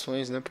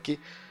aplicações, né? Porque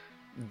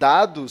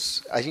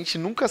dados, a gente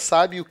nunca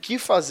sabe o que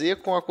fazer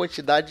com a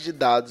quantidade de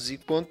dados, e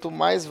quanto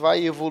mais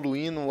vai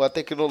evoluindo a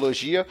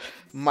tecnologia,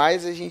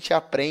 mais a gente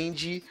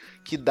aprende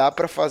que dá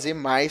para fazer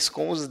mais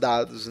com os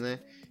dados, né?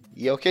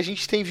 E é o que a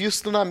gente tem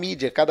visto na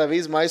mídia, cada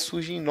vez mais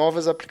surgem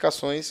novas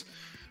aplicações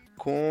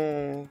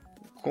com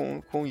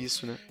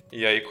isso, né?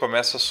 E aí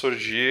começa a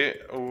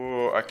surgir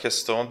a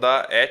questão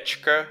da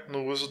ética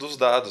no uso dos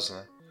dados,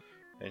 né?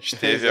 A gente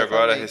teve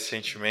agora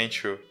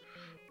recentemente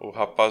o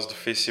rapaz do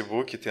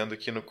Facebook tendo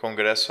que ir no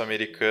Congresso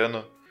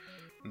americano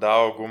dar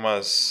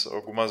algumas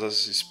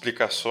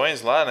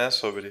explicações lá, né,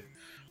 sobre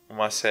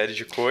uma série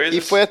de coisas.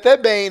 E foi até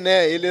bem,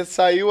 né? Ele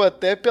saiu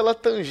até pela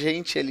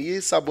tangente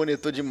ali,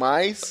 sabonetou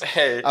demais.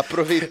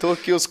 Aproveitou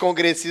que os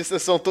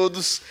congressistas são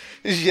todos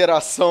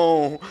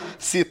geração,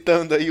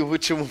 citando aí o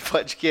último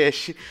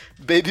podcast,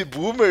 baby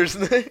boomers,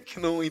 né?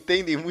 Que não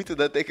entendem muito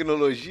da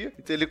tecnologia.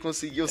 Então ele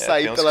conseguiu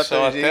sair pela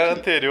tangente. Até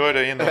anterior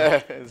ainda.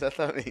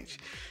 Exatamente.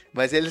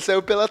 Mas ele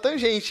saiu pela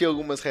tangente em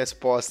algumas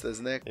respostas,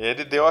 né?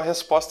 Ele deu a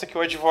resposta que o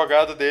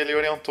advogado dele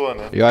orientou,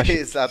 né? Eu acho...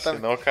 Exatamente.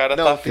 Senão o cara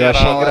eu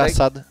achei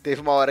engraçado.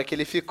 Teve uma hora que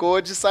ele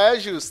ficou de saia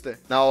justa.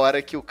 Na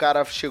hora que o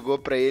cara chegou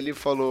pra ele e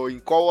falou: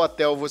 em qual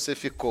hotel você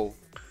ficou?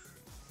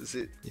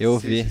 Eu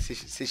vi.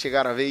 Vocês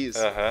chegaram a ver isso?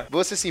 Uhum.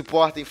 Você se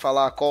importa em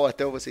falar qual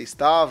hotel você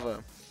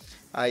estava?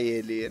 Aí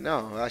ele: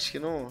 não, acho que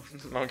não.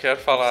 Não quero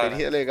falar.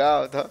 Seria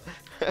legal. Tá?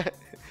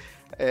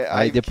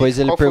 Aí depois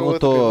ele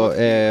perguntou,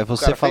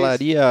 você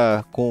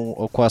falaria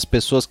com as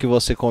pessoas que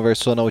você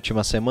conversou na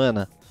última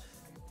semana?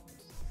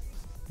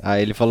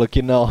 Aí ele falou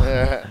que não.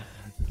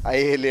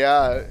 Aí ele,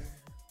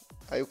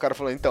 aí o cara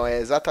falou, então, é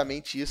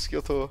exatamente isso que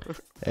eu tô...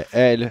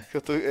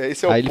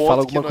 esse é o aí ele ponto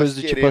fala alguma que coisa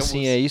nós do tipo queremos.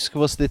 assim, é isso que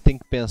você tem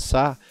que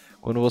pensar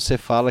quando você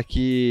fala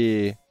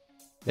que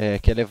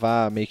quer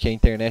levar meio que a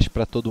internet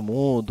para todo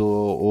mundo,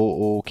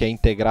 ou quer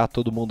integrar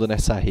todo mundo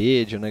nessa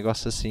rede, um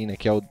negócio assim, né?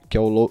 Que é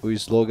o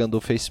slogan do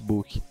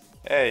Facebook.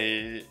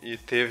 E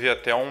teve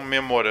até um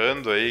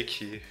memorando aí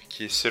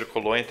que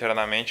circulou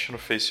internamente no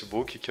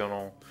Facebook, que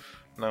eu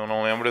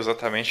não lembro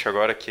exatamente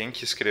agora quem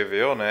que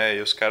escreveu, né?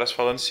 E os caras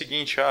falando o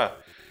seguinte,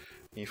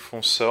 em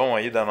função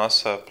aí da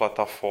nossa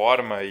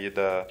plataforma e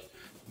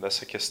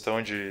dessa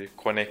questão de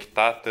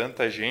conectar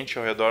tanta gente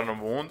ao redor do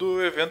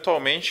mundo,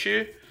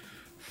 eventualmente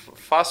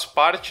faz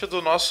parte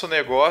do nosso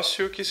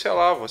negócio que, sei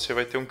lá, você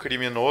vai ter um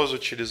criminoso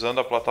utilizando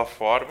a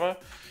plataforma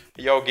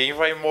e alguém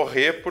vai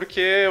morrer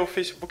porque o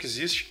Facebook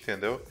existe,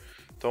 entendeu?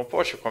 Então,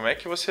 poxa, como é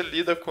que você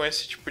lida com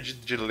esse tipo de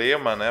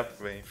dilema, né,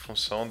 em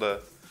função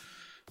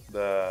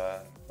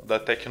da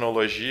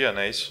tecnologia,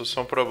 né? Isso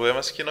são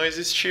problemas que não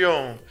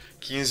existiam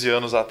 15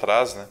 anos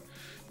atrás, né?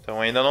 Então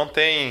ainda não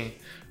tem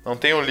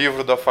um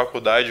livro da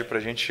faculdade pra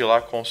gente ir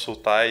lá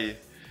consultar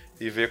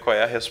e ver qual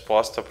é a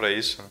resposta pra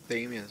isso, né?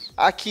 Tem mesmo.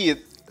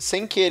 Aqui,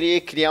 sem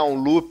querer criar um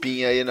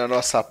looping aí na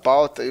nossa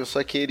pauta, eu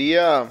só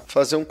queria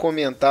fazer um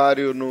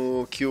comentário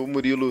no que o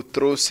Murilo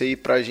trouxe aí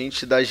pra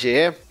gente da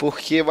GE,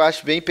 porque eu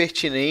acho bem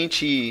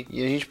pertinente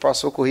e a gente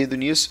passou corrido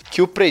nisso,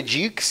 que o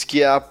Predix,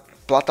 que é a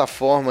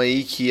plataforma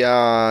aí que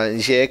a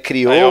GE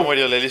criou... Aí o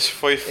Murilo, ele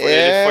foi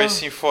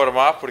se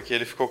informar porque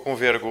ele ficou com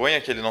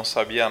vergonha que ele não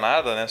sabia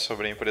nada, né,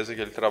 sobre a empresa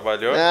que ele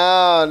trabalhou.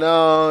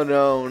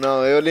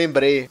 Não, eu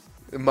lembrei.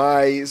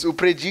 Mas o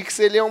Predix,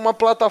 ele é uma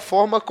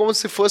plataforma como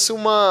se fosse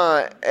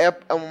uma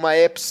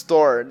App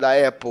Store da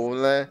Apple,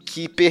 né?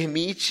 Que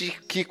permite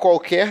que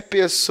qualquer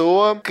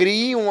pessoa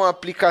crie um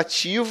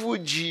aplicativo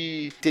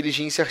de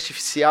inteligência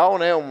artificial,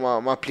 né?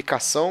 Uma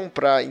aplicação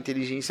para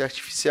inteligência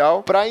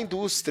artificial para a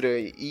indústria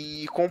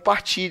e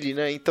compartilhe,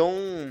 né? Então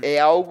é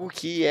algo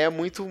que é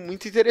muito,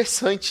 muito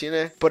interessante,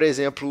 né? Por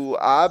exemplo,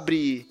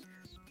 abre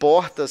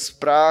portas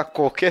para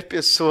qualquer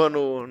pessoa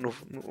no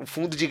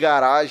fundo de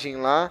garagem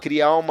lá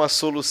criar uma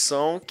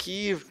solução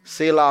que,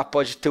 sei lá,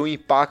 pode ter um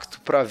impacto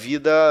para a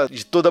vida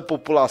de toda a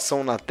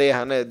população na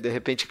Terra, né? De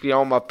repente criar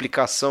uma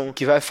aplicação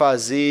que vai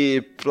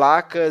fazer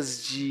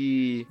placas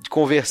de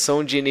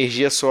conversão de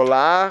energia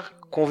solar,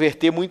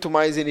 converter muito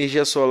mais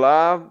energia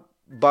solar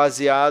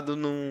baseado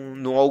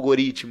num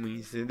algoritmo,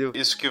 entendeu?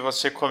 Isso que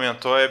você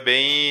comentou é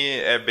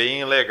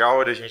bem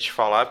legal a gente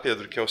falar,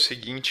 Pedro, que é o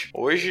seguinte,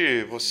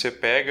 hoje você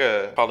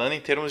pega, falando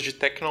em termos de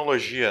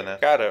tecnologia, né?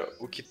 Cara,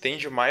 o que tem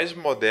de mais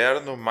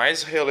moderno,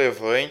 mais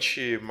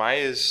relevante,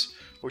 mais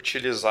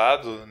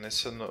utilizado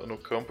no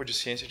campo de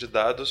ciência de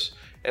dados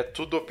é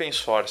tudo open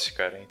source,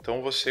 cara.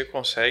 Então você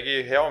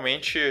consegue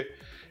realmente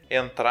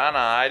entrar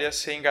na área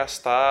sem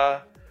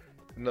gastar...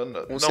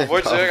 Não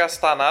vou dizer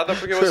gastar nada,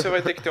 porque você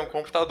vai ter que ter um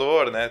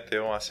computador, né?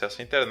 Ter um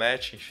acesso à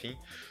internet, enfim.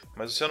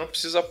 Mas você não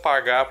precisa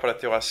pagar para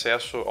ter o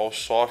acesso ao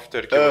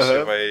software que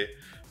você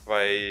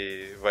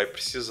vai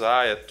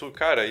precisar.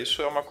 Cara,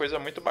 isso é uma coisa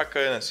muito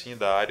bacana, assim,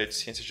 da área de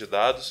ciência de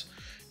dados,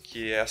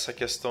 que essa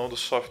questão do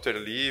software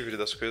livre,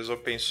 das coisas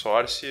open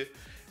source,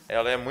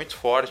 ela é muito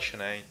forte,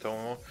 né?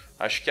 Então,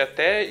 acho que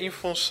até em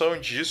função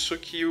disso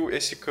que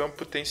esse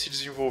campo tem se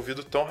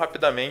desenvolvido tão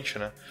rapidamente,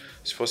 né?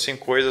 Se fossem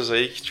coisas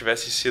aí que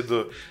tivessem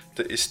sendo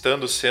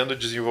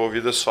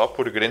desenvolvidas só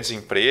por grandes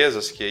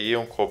empresas que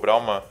iam cobrar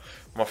uma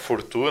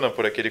fortuna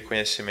por aquele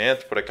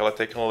conhecimento, por aquela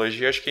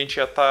tecnologia, acho que a gente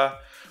ia estar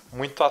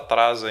muito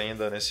atrás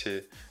ainda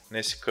nesse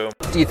campo.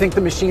 Do you think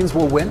the machines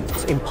will win?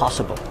 It's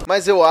impossible.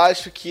 Mas eu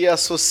acho que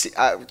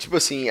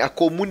a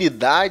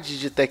comunidade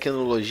de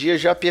tecnologia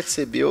já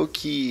percebeu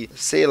que,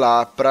 sei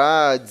lá,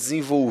 para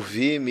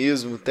desenvolver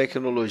mesmo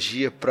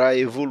tecnologia, para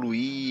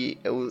evoluir,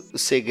 o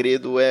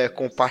segredo é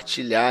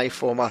compartilhar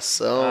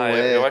informação.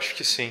 Eu acho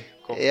que sim.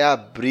 É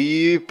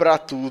abrir para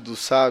tudo,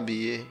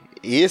 sabe?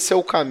 Esse é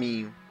o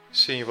caminho.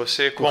 Sim,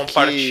 você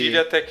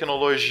compartilha a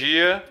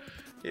tecnologia...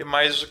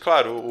 Mas,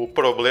 claro, o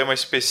problema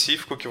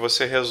específico que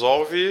você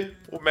resolve,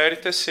 o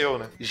mérito é seu,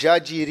 né? Já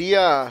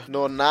diria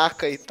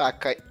Nonaka e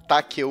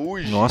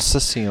Takeuchi. Nossa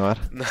senhora.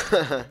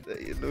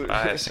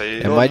 Essa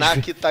aí... É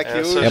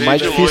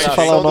mais difícil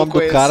falar o nome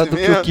do cara do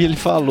que o que ele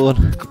falou,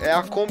 né? É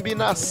a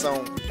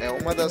combinação. É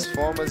uma das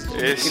formas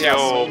de Esse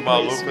criação é o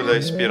maluco da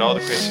espiral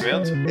do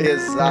conhecimento?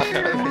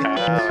 Exatamente.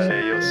 Olha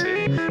aí, eu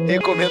sei.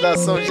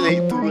 Recomendação de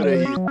leitura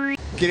aí.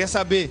 Queria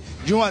saber,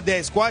 de 1 a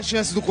 10, qual a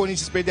chance do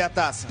Corinthians perder a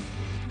taça?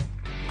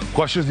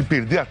 Qual a chance de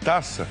perder a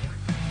taça?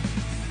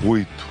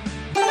 8.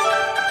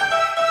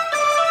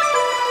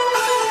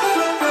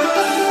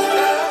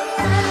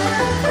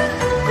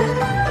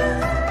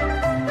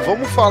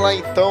 Vamos falar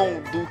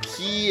então do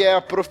que é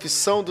a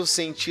profissão do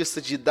cientista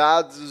de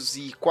dados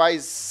e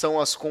quais são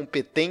as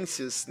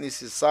competências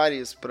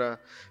necessárias para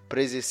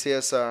exercer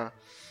essa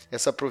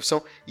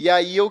profissão. E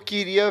aí eu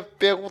queria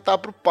perguntar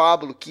para o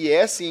Pablo, que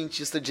é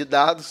cientista de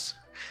dados,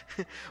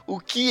 o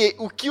que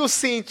o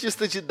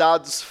cientista de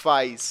dados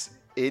faz?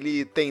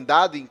 Ele tem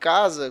dado em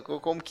casa?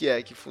 Como que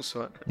é que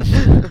funciona?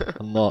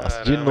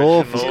 Nossa, de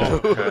novo,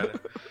 cara.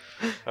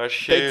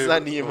 Acho Até que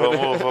desanima,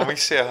 vamos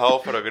encerrar o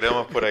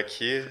programa por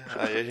aqui.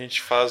 Aí a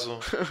gente faz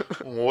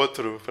um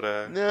outro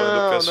para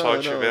quando o pessoal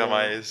tiver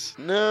mais...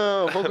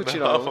 Não, vamos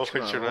continuar. Vamos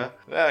continuar.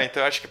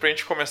 Então acho que pra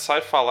gente começar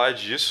a falar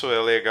disso, é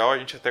legal a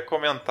gente até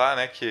comentar,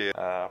 né, que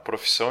a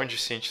profissão de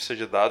cientista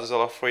de dados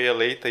ela foi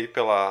eleita aí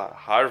pela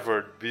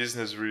Harvard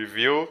Business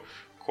Review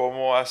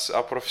como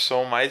a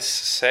profissão mais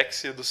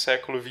sexy do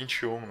século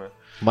XXI, né?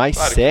 Mais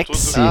claro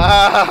sexy?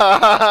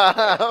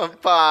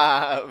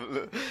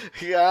 Pablo!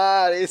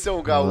 Cara, esse é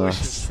um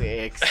gaúcho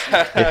sexy.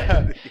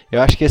 Eu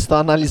acho que eles estão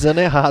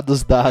analisando errado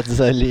os dados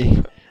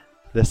ali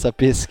dessa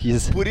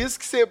pesquisa. Por isso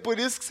que você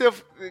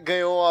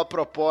ganhou a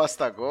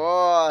proposta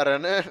agora,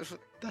 né?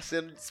 Tá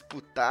sendo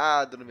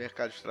disputado no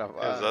mercado de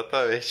trabalho.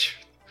 Exatamente.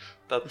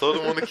 Tá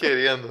todo mundo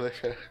querendo, né,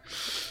 cara?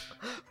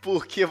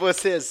 Porque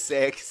você é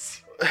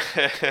sexy.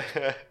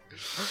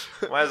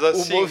 Mas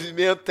assim, o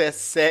movimento é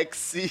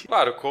sexy.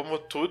 Claro, como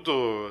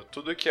tudo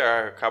que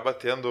acaba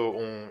tendo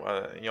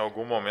em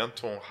algum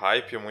momento um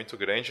hype muito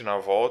grande na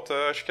volta,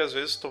 acho que às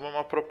vezes toma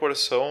uma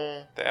proporção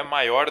até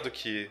maior do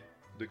que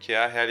é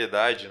a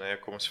realidade, né?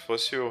 Como se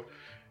fosse,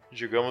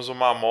 digamos,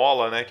 uma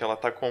mola, né? Que ela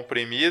tá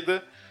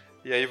comprimida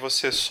e aí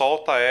você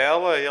solta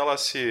ela e ela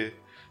se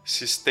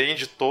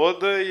estende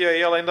toda e aí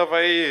ela ainda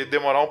vai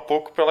demorar um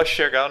pouco para ela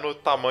chegar no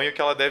tamanho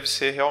que ela deve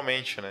ser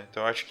realmente, né?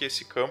 Então eu acho que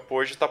esse campo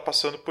hoje está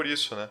passando por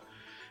isso, né?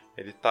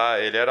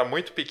 Ele era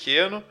muito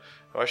pequeno,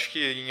 eu acho que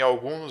em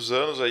alguns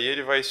anos aí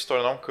ele vai se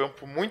tornar um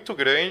campo muito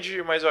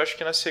grande, mas eu acho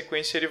que na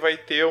sequência ele vai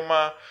ter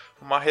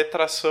uma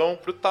retração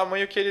para o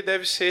tamanho que ele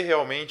deve ser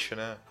realmente,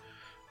 né?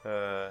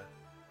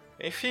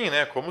 Enfim,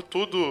 né? Como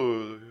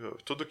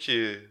tudo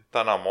que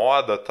tá na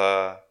moda,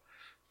 tá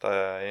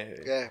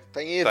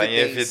em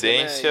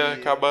evidência, né?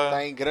 acaba...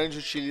 Tá em grande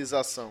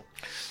utilização.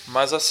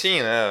 Mas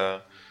assim,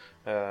 né,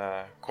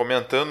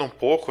 comentando um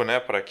pouco, né,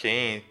 para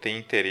quem tem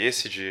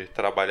interesse de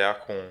trabalhar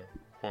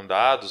com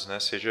dados, né,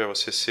 seja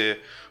você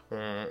ser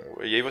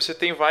e aí você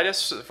tem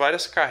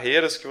várias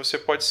carreiras que você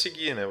pode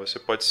seguir, né? Você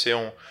pode ser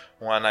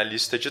um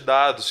analista de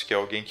dados, que é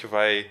alguém que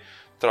vai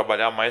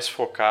trabalhar mais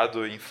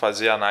focado em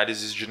fazer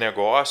análises de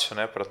negócio,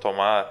 né, para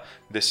tomar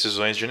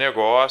decisões de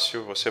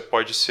negócio. Você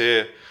pode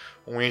ser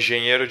um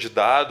engenheiro de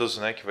dados,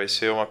 né, que vai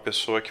ser uma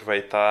pessoa que vai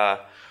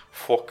estar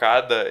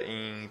focada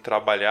em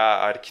trabalhar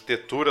a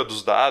arquitetura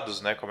dos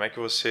dados, né, como é que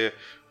você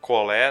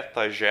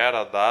coleta,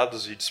 gera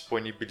dados e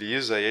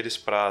disponibiliza eles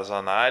para as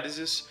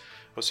análises.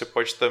 Você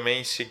pode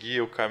também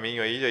seguir o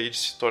caminho aí de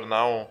se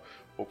tornar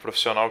o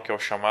profissional que é o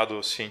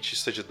chamado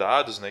cientista de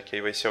dados, né, que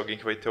aí vai ser alguém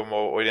que vai ter uma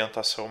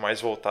orientação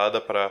mais voltada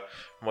para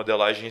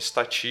modelagem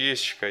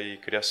estatística e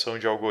criação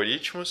de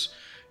algoritmos.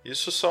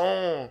 Isso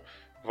são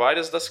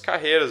várias das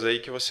carreiras aí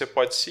que você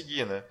pode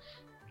seguir, né?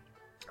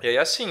 E aí,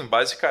 assim,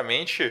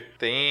 basicamente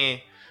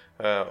tem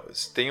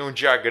um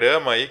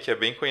diagrama aí que é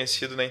bem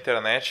conhecido na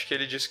internet que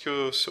ele diz que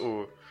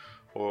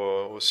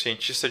o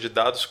cientista de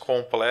dados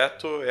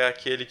completo é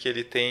aquele que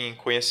ele tem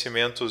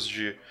conhecimentos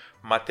de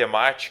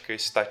matemática,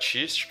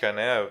 estatística,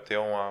 né? Tem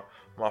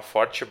uma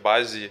forte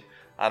base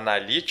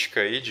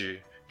analítica aí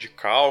de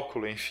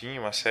cálculo, enfim,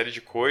 uma série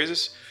de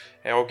coisas.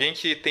 É alguém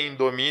que tem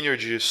domínio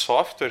de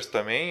softwares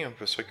também, uma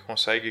pessoa que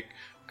consegue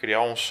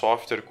criar um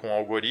software com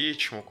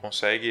algoritmo,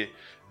 consegue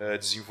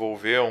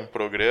desenvolver um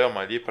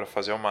programa ali para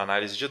fazer uma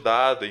análise de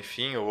dados,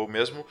 enfim, ou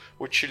mesmo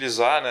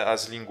utilizar, né,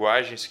 as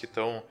linguagens que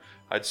estão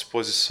à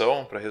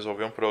disposição para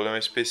resolver um problema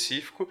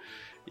específico.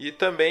 E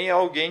também é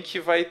alguém que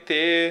vai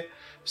ter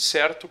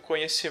certo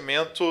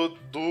conhecimento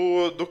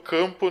do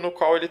campo no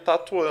qual ele está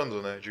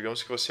atuando, né?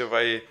 Digamos que você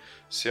vai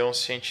ser um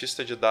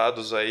cientista de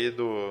dados aí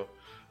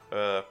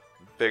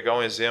pegar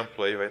um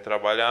exemplo aí, vai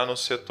trabalhar no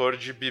setor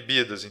de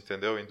bebidas,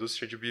 entendeu?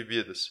 Indústria de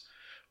bebidas.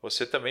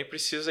 Você também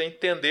precisa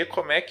entender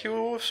como é que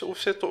o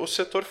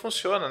setor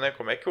funciona, né?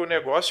 Como é que o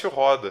negócio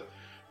roda.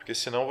 Porque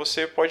senão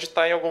você pode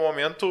estar em algum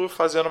momento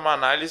fazendo uma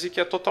análise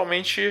que é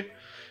totalmente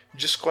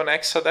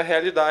desconexa da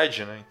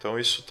realidade, né? Então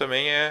isso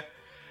também é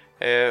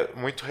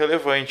muito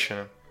relevante,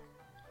 né?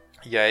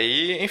 E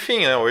aí,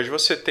 enfim, né? Hoje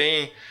você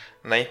tem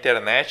na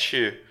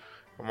internet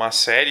uma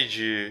série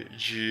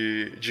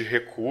de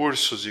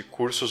recursos e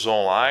cursos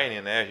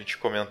online, né? A gente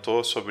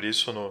comentou sobre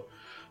isso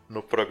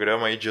no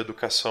programa aí de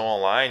educação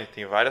online.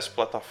 Tem várias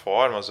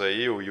plataformas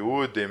aí, o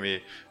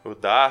Udemy, o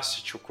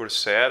Udacity, o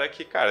Coursera,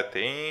 que, cara,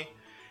 tem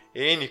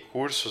N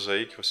cursos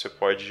aí que você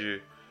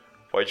pode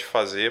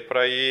fazer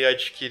para ir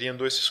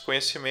adquirindo esses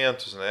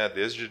conhecimentos, né?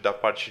 Desde da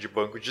parte de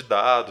banco de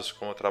dados,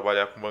 como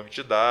trabalhar com banco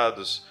de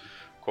dados,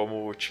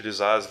 como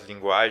utilizar as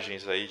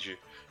linguagens aí de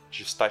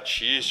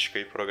estatística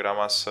e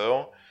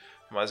programação.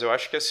 Mas eu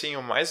acho que assim,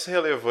 o mais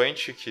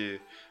relevante que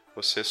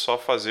você só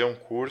fazer um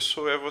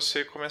curso é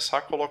você começar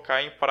a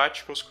colocar em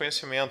prática os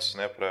conhecimentos,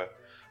 né? Para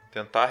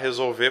tentar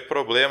resolver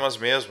problemas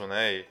mesmo,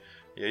 né?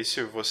 E aí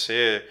se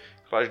você,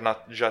 claro,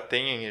 já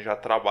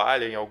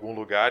trabalha em algum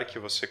lugar que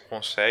você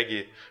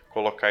consegue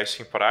colocar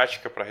isso em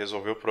prática para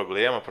resolver o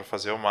problema, para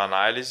fazer uma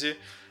análise,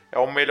 é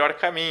o melhor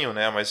caminho,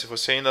 né? Mas se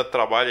você ainda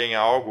trabalha em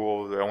algo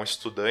ou é um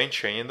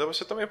estudante ainda,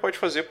 você também pode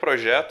fazer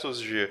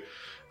projetos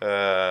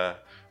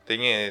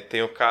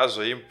Tem o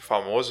caso aí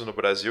famoso no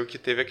Brasil que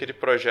teve aquele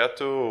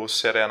projeto o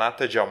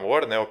Serenata de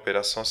Amor, né?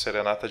 Operação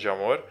Serenata de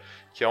Amor,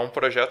 que é um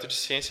projeto de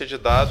ciência de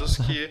dados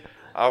que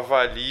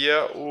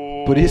avalia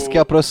o... Por isso que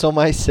é a profissão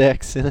mais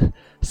sexy, né?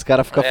 Os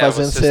caras ficam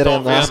fazendo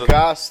serenata. Os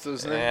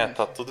gastos, né?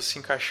 Tá tudo se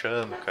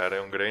encaixando, cara.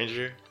 É um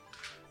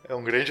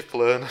grande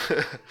plano.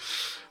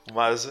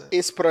 Mas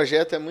esse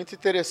projeto é muito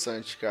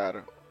interessante,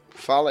 cara.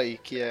 Fala aí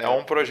que é... É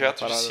um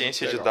projeto de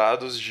ciência de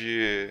dados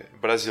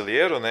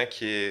brasileiro, né?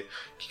 Que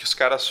os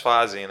caras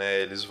fazem, né?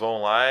 Eles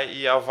vão lá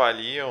e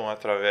avaliam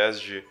através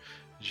de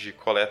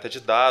coleta de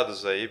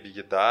dados, aí,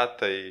 Big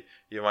Data e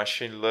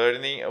Machine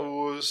Learning,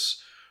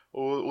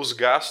 os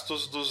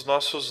gastos dos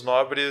nossos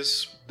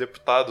nobres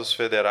deputados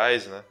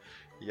federais, né?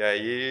 E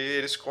aí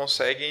eles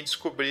conseguem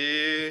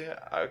descobrir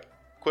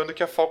quando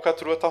que a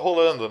falcatrua tá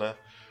rolando, né?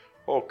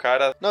 Pô, o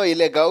cara... Não, e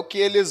legal que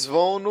eles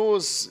vão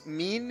nos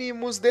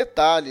mínimos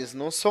detalhes,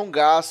 não são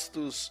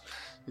gastos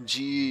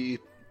de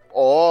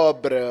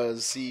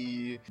obras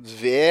e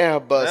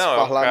verbas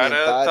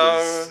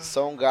parlamentares,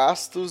 são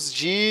gastos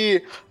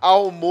de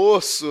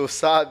almoço,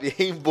 sabe?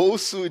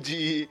 Reembolso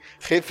de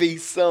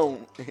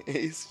refeição,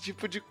 esse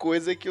tipo de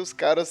coisa que os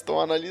caras estão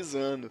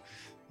analisando.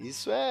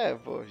 Isso é,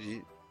 pô,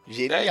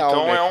 genial.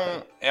 Então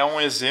né? é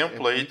um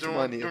exemplo aí de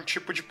um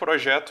tipo de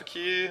projeto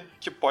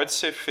que pode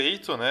ser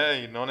feito,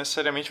 né? E não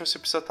necessariamente você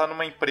precisa estar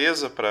numa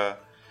empresa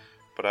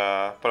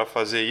para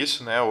fazer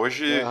isso, né?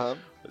 Hoje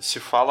se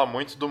fala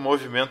muito do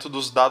movimento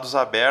dos dados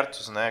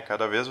abertos, né?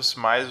 Cada vez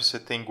mais você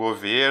tem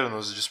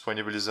governos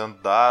disponibilizando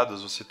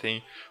dados, você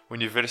tem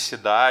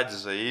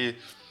universidades aí,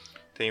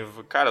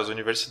 as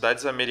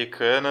universidades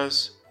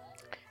americanas...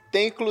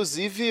 Tem,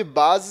 inclusive,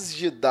 bases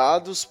de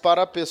dados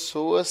para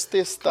pessoas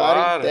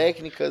testarem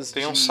técnicas de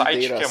Tem um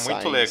site que é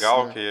muito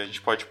legal, né? que a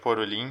gente pode pôr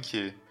o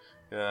link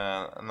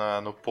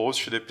no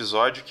post do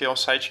episódio, que é um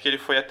site que ele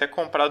foi até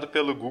comprado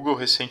pelo Google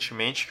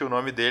recentemente, que o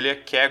nome dele é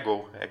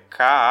Kaggle, é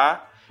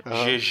Kaggle.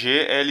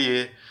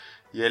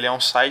 E ele é um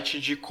site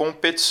de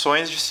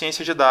competições de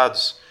ciência de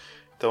dados.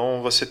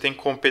 Então, você tem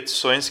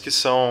competições que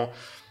são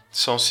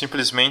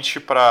simplesmente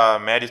para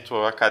mérito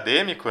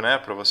acadêmico, né?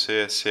 Para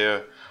você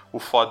ser... o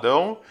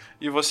fodão,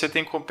 e você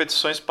tem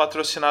competições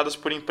patrocinadas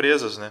por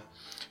empresas, né?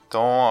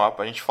 Então,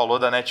 a gente falou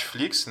da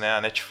Netflix, né?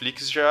 A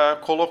Netflix já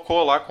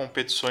colocou lá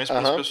competições para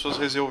as pessoas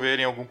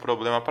resolverem algum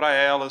problema para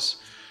elas.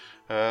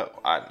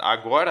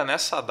 Agora,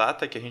 nessa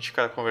data que a gente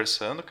está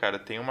conversando, cara,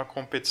 tem uma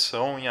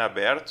competição em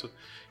aberto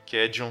que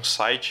é de um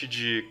site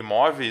de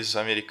imóveis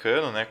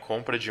americano, né?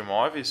 Compra de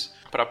imóveis,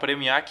 para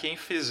premiar quem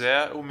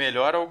fizer o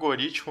melhor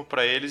algoritmo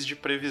para eles de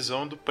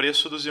previsão do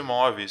preço dos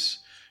imóveis,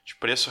 de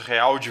preço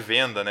real de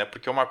venda, né?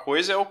 Porque uma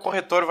coisa é o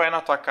corretor vai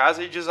na tua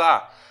casa e diz,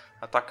 a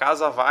tua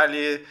casa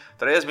vale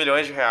 3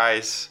 milhões de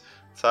reais,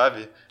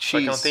 sabe? Só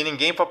que não tem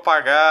ninguém para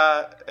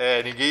pagar,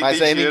 Mas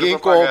tem aí dinheiro ninguém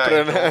para pagar.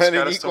 compra, Então, né? os caras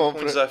Ninguém estão com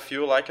um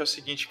desafio lá que é o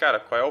seguinte, cara,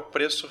 qual é o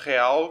preço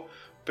real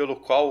pelo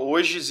qual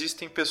hoje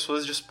existem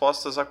pessoas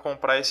dispostas a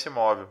comprar esse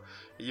imóvel?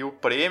 E o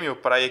prêmio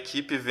para a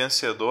equipe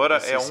vencedora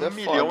é $1,5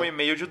 milhão,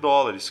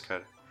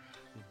 cara.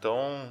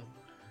 Então...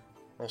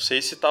 não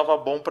sei se tava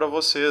bom pra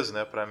vocês,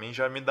 né? Pra mim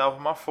já me dava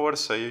uma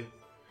força aí.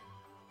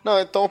 Não,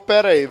 então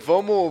pera aí,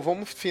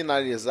 vamos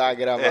finalizar a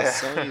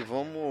gravação e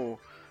vamos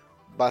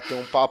bater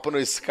um papo no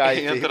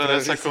Skype. Entra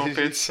nessa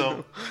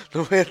competição.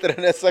 Não entra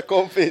nessa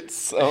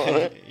competição,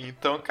 né?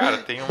 Então, cara,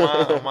 tem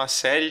uma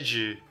série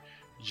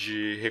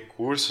de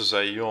recursos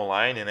aí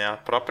online, né?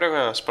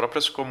 As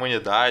próprias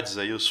comunidades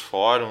aí, os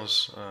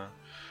fóruns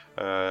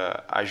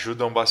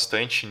ajudam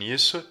bastante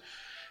nisso.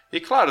 E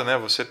claro, né,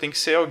 você tem que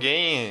ser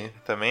alguém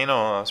também,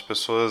 não, as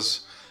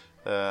pessoas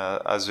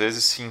às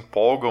vezes se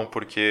empolgam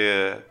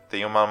porque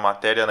tem uma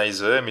matéria na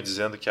exame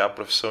dizendo que a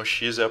profissão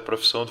X é a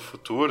profissão do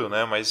futuro,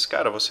 né, mas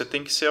cara, você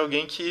tem que ser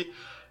alguém que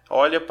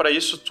olha para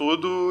isso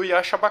tudo e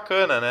acha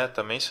bacana, né,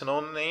 também,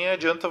 senão nem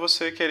adianta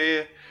você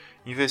querer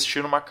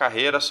investir numa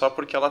carreira só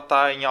porque ela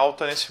está em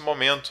alta nesse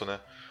momento, né,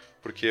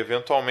 porque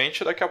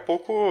eventualmente daqui a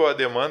pouco a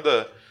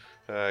demanda,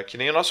 que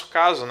nem o nosso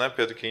caso, né,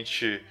 Pedro, que a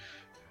gente...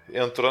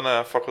 entrou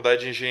na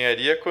faculdade de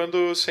engenharia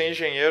quando ser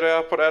engenheiro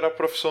era a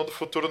profissão do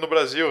futuro no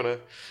Brasil, né?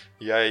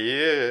 E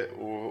aí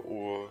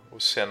o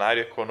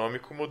cenário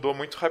econômico mudou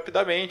muito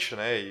rapidamente,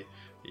 né?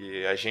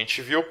 E a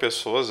gente viu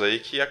pessoas aí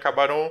que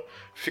acabaram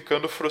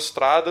ficando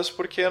frustradas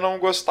porque não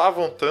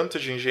gostavam tanto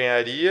de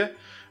engenharia,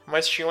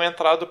 mas tinham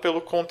entrado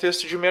pelo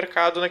contexto de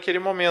mercado naquele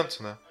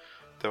momento, né?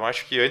 Então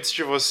acho que antes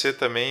de você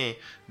também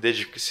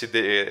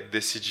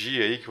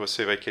decidir aí que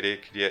você vai querer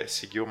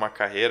seguir uma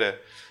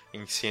carreira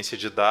em ciência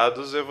de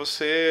dados,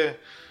 você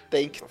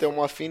tem que ter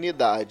uma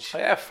afinidade.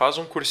 Faz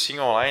um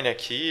cursinho online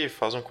aqui,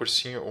 faz um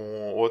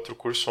outro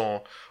curso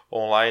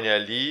online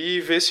ali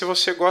e vê se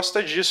você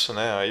gosta disso,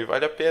 né? Aí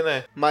vale a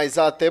pena. Mas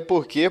até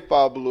porque,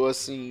 Pablo,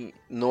 assim,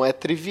 não é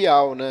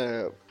trivial,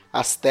 né?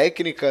 As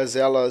técnicas,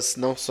 elas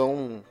não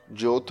são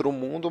de outro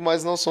mundo,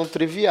 mas não são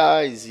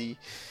triviais e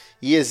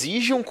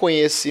exige um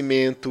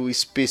conhecimento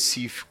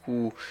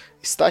específico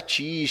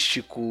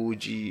estatístico,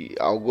 de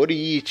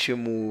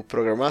algoritmo,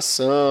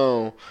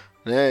 programação,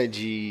 né,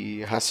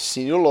 de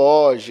raciocínio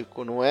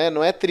lógico, não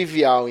é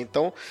trivial.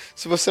 Então,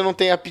 se você não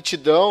tem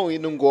aptidão e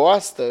não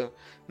gosta,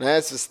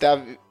 né, se você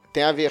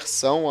tem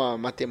aversão à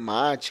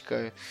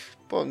matemática,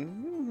 pô,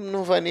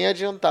 não vai nem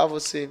adiantar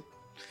você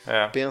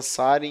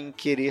pensar em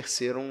querer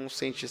ser um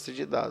cientista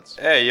de dados.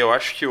 E eu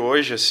acho que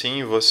hoje,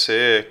 assim,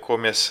 você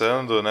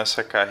começando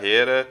nessa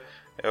carreira,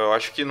 eu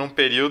acho que num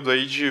período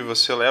aí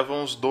você leva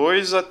uns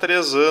 2 a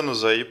 3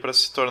 anos aí para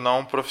se tornar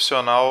um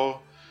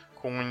profissional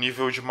com um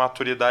nível de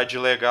maturidade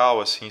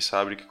legal, assim,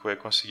 sabe? Que vai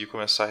conseguir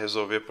começar a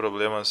resolver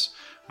problemas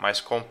mais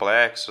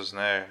complexos,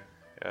 né?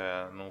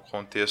 Num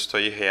contexto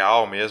aí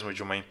real mesmo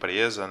de uma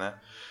empresa, né?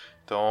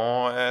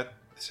 Então,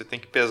 você tem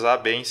que pesar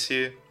bem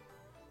se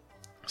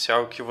é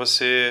algo que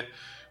você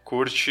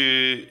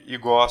curte e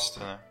gosta,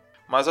 né?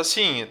 Mas,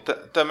 assim,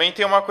 também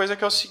tem uma coisa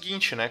que é o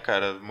seguinte, né,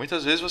 cara?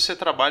 Muitas vezes você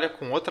trabalha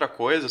com outra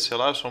coisa, sei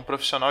lá, eu sou um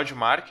profissional de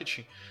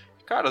marketing.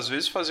 Cara, às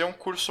vezes fazer um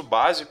curso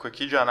básico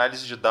aqui de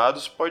análise de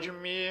dados pode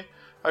me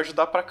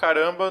ajudar pra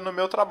caramba no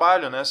meu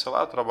trabalho, né? Sei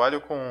lá, eu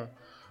trabalho com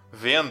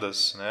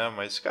vendas, né?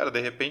 Mas, cara,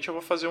 de repente eu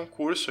vou fazer um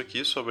curso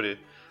aqui sobre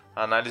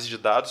análise de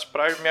dados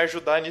para me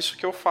ajudar nisso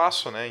que eu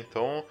faço, né?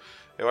 Então,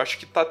 eu acho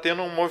que tá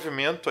tendo um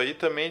movimento aí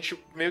também de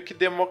meio que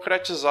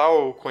democratizar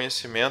o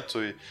conhecimento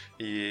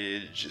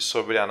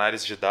sobre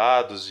análise de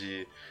dados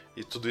e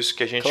tudo isso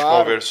que a gente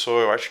conversou.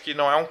 Eu acho que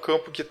não é um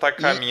campo que tá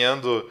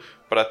caminhando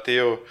para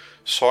ter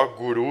só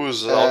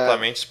gurus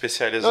altamente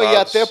especializados. Não, e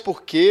até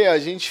porque a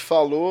gente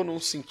falou num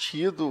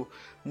sentido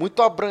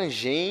muito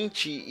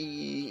abrangente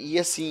e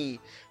assim,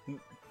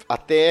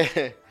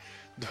 até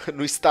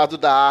no estado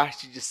da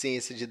arte de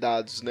ciência de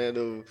dados, né?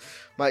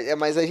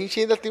 Mas a gente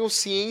ainda tem o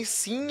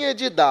ciência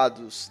de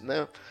dados,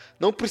 né?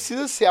 Não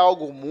precisa ser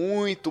algo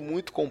muito,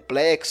 muito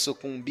complexo,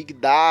 com Big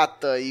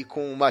Data e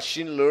com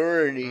Machine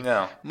Learning.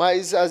 Não.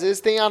 Mas às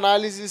vezes tem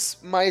análises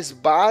mais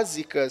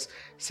básicas,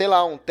 sei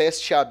lá, um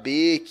teste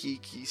AB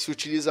que se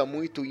utiliza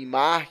muito em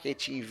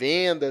marketing, em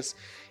vendas,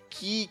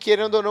 que,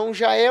 querendo ou não,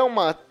 já é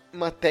uma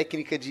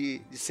técnica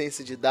de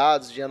ciência de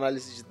dados, de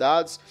análise de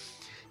dados,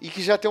 e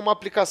que já tem uma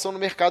aplicação no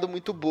mercado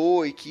muito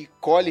boa e que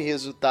colhe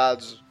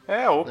resultados.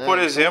 Ou, por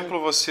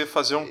exemplo, você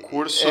fazer um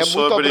curso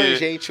muito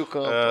abrangente o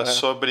campo,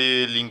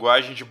 sobre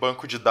linguagem de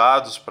banco de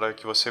dados, para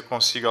que você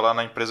consiga lá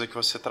na empresa que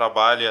você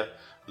trabalha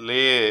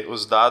ler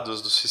os dados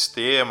dos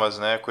sistemas,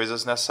 né,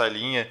 coisas nessa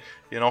linha,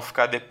 e não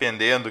ficar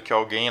dependendo que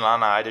alguém lá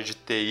na área de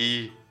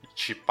TI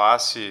te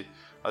passe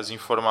as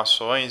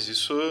informações.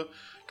 Isso,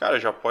 cara,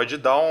 já pode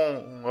dar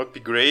um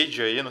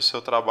upgrade aí no seu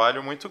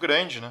trabalho muito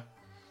grande, né?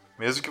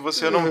 Mesmo que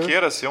você não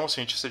queira ser um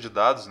cientista de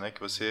dados, né? Que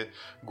você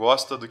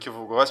goste do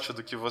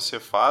que você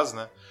faz,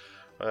 né?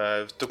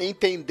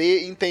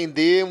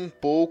 Entender um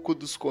pouco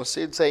dos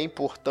conceitos é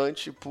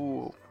importante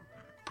pro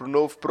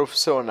novo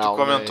profissional. Tu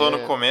comentou no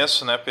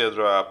começo, né,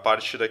 Pedro, a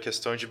parte da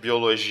questão de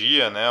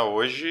biologia, né?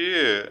 Hoje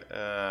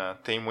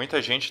tem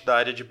muita gente da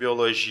área de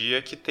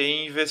biologia que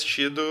tem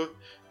investido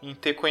em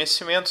ter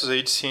conhecimentos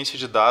aí de ciência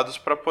de dados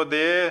para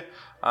poder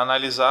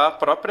analisar a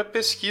própria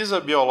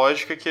pesquisa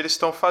biológica que eles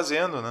estão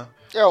fazendo, né?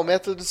 O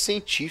método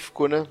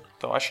científico, né?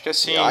 Então acho que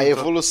assim... A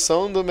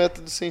evolução do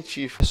método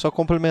científico. Só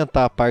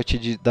complementar a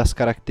parte das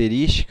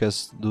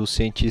características do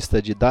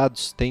cientista de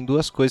dados, tem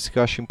 2 coisas que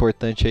eu acho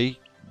importante aí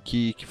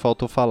que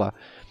faltou falar.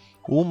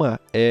 Uma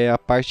é a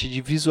parte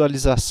de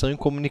visualização e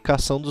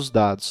comunicação dos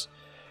dados.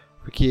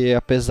 Porque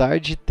apesar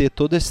de ter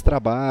todo esse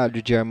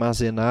trabalho de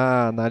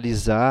armazenar,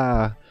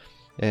 analisar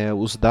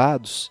os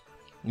dados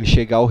e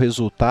chegar ao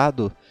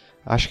resultado,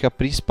 acho que a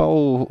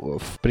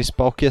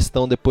principal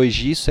questão depois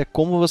disso é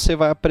como você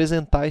vai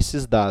apresentar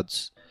esses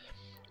dados.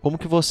 Como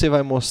que você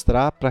vai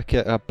mostrar para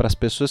as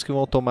pessoas que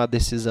vão tomar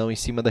decisão em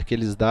cima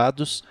daqueles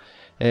dados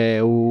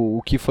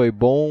o que foi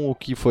bom, o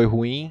que foi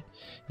ruim.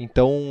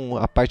 Então,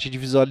 a parte de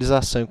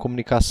visualização e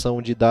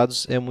comunicação de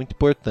dados é muito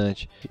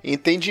importante.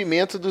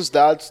 Entendimento dos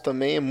dados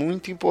também é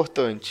muito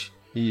importante.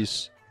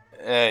 Isso.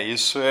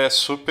 Isso é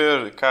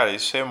super... Cara,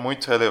 isso é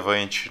muito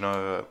relevante,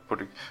 né?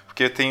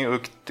 Porque tem o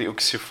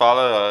que se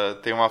fala,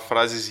 tem uma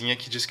frasezinha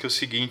que diz que é o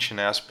seguinte,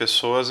 né? As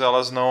pessoas,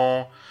 elas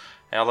não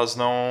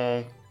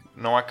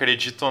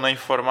acreditam na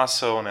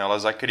informação, né?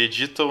 Elas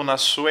acreditam na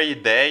sua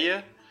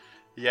ideia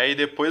e aí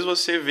depois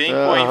você vem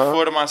com a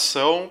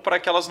informação para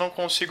que elas não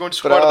consigam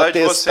discordar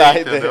de você,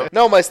 entendeu?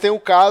 Não, mas tem o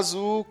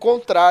caso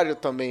contrário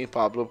também,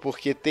 Pablo,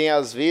 porque tem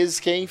às vezes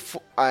que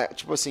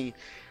tipo assim,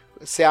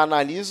 você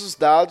analisa os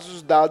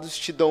dados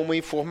te dão uma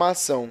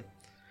informação.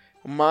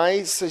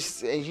 Mas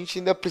a gente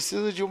ainda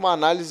precisa de uma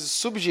análise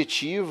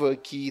subjetiva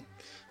que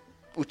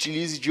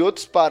utilize de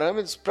outros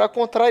parâmetros para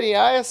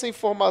contrariar essa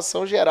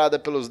informação gerada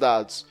pelos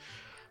dados.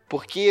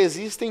 Porque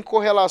existem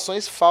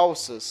correlações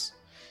falsas.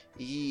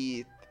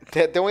 E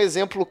tem até um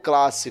exemplo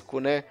clássico,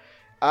 né?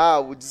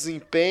 O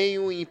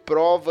desempenho em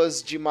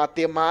provas de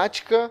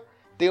matemática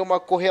tem uma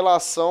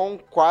correlação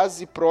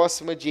quase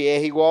próxima de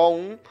R igual a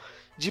 1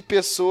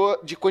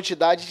 de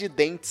quantidade de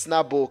dentes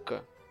na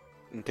boca.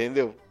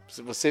 Entendeu?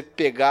 Se você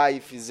pegar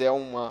e fizer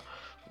um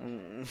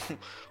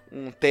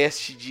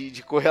teste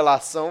de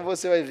correlação,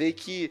 você vai ver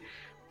que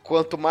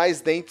quanto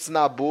mais dentes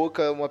na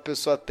boca uma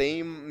pessoa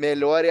tem,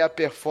 melhor é a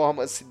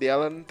performance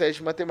dela no teste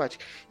de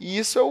matemática. E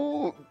isso é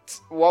o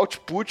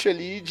output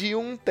ali de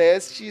um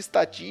teste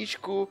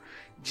estatístico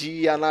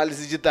de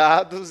análise de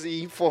dados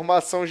e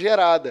informação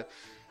gerada.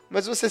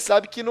 Mas você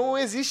sabe que não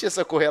existe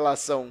essa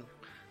correlação.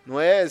 Não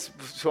é se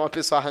uma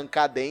pessoa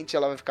arrancar dente,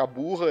 ela vai ficar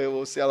burra,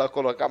 ou se ela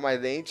colocar mais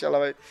dente,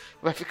 ela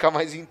vai ficar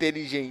mais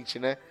inteligente,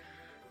 né?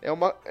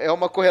 É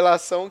uma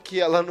correlação que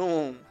ela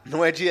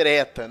não é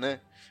direta, né?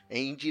 É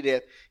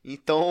indireta.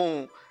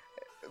 Então,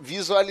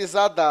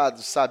 visualizar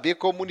dados, saber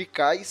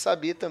comunicar e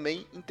saber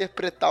também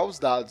interpretar os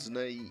dados,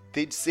 né? E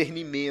ter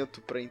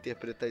discernimento para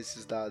interpretar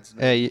esses dados,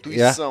 né?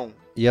 Intuição.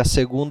 E a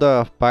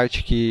segunda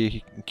parte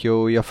que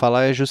eu ia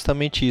falar é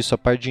justamente isso, a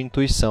parte de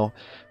intuição.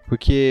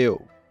 Porque,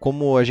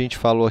 como a gente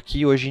falou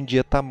aqui, hoje em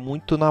dia está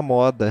muito na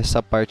moda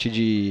essa parte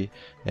de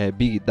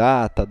Big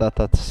Data,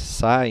 Data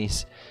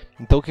Science.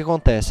 Então o que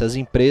acontece? As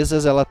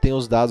empresas, ela tem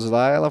os dados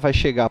lá, ela vai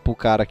chegar para o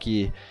cara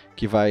que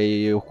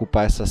vai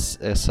ocupar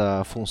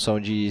essa função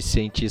de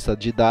cientista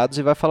de dados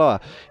e vai falar, ó,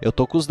 eu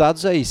tô com os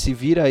dados aí, se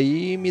vira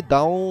aí e me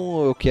dá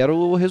eu quero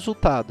o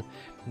resultado.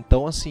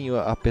 Então assim,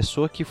 a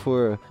pessoa que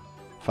for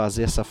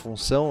fazer essa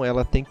função,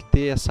 ela tem que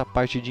ter essa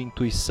parte de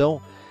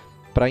intuição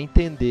para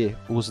entender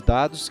os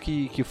dados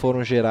que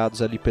foram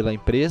gerados ali pela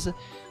empresa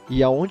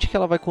e aonde que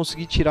ela vai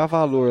conseguir tirar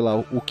valor lá,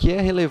 o que é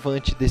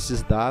relevante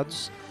desses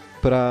dados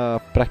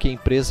para que a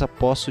empresa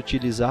possa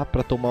utilizar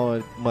para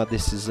tomar uma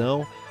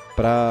decisão,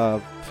 para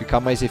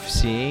ficar mais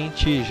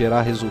eficiente,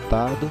 gerar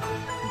resultado.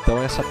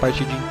 Então essa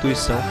parte de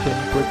intuição que é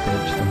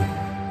importante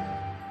também.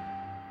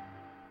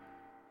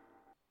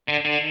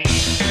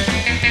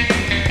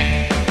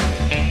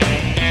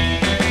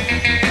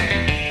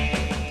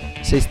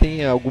 Vocês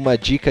têm alguma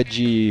dica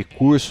de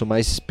curso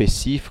mais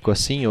específico,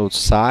 assim, ou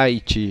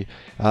site,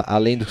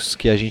 além dos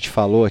que a gente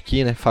falou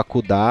aqui, né?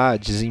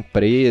 Faculdades,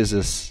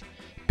 empresas,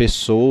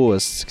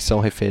 pessoas que são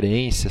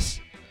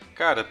referências?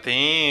 Cara,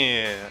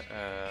 tem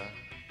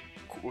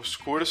os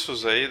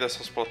cursos aí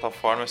dessas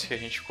plataformas que a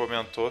gente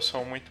comentou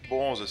são muito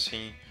bons,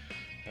 assim.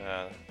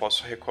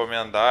 Posso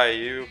recomendar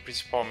aí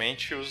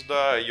principalmente os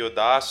da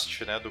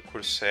Udacity, né, do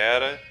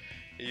Coursera,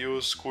 e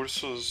os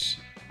cursos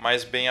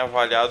mais bem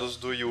avaliados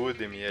do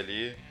Udemy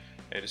ali.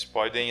 Eles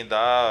podem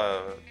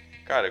dar...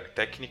 Cara,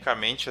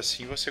 tecnicamente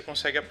assim você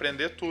consegue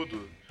aprender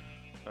tudo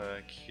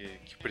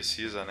que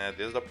precisa, né?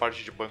 Desde a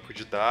parte de banco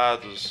de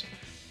dados,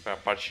 a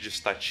parte de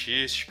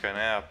estatística,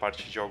 né? A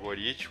parte de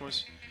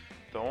algoritmos.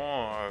 Então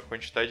a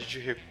quantidade de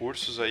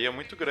recursos aí é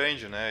muito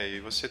grande, né? E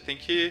você tem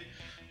que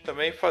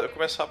também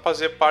começar a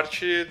fazer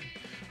parte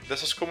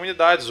dessas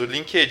comunidades. O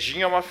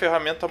LinkedIn é uma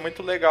ferramenta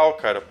muito legal,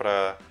 cara,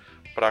 para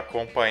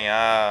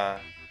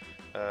acompanhar...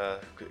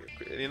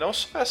 e não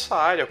só essa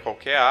área,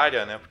 qualquer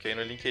área, né? Porque aí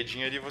no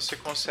LinkedIn ali você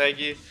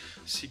consegue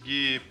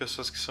seguir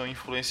pessoas que são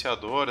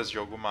influenciadoras de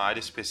alguma área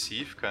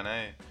específica,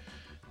 né?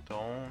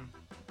 Então,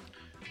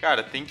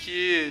 cara, tem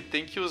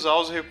que usar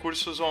os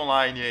recursos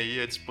online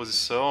aí à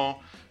disposição,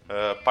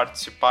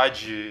 participar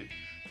de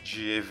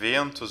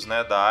eventos,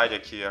 né, da área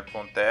que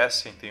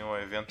acontecem. Tem um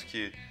evento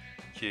que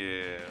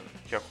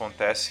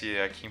acontece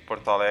aqui em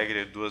Porto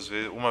Alegre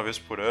uma vez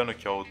por ano,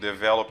 que é o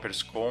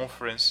Developers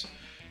Conference,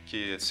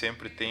 que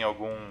sempre tem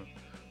alguma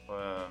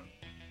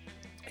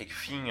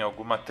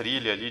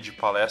trilha ali de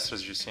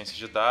palestras de ciência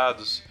de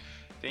dados.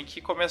 Tem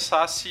que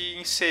começar a se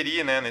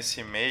inserir, né,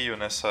 nesse meio,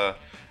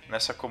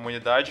 nessa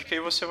comunidade, que aí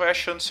você vai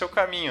achando seu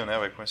caminho, né?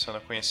 Vai começando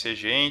a conhecer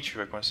gente,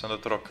 vai começando a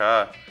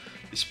trocar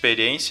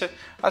experiência,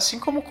 assim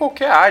como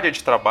qualquer área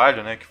de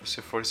trabalho, né, que você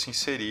for se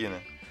inserir,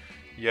 né?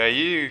 E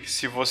aí,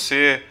 se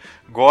você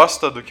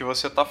gosta do que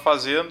você está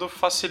fazendo,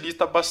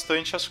 facilita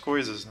bastante as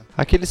coisas, né?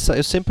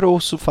 Eu sempre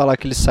ouço falar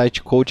aquele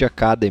site Code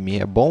Academy.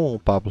 É bom,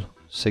 Pablo?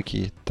 Você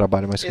que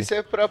trabalha mais com isso. Esse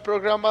é para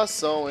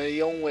programação, e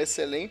é um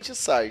excelente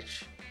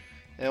site.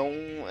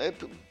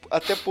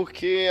 Até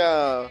porque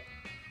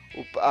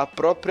a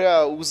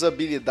própria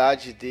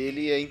usabilidade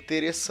dele é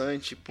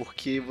interessante,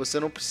 porque você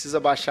não precisa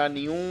baixar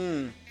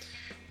nenhum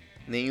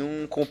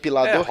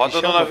compilador.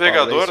 Roda no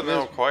navegador, né,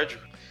 o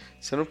código.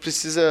 Você não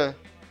precisa...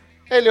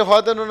 Ele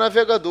roda no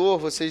navegador,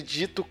 você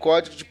digita o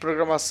código de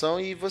programação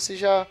e você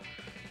já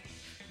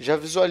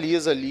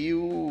visualiza ali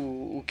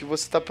o que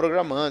você está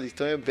programando.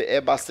 Então é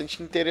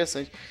bastante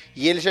interessante.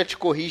 E ele já te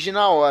corrige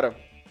na hora,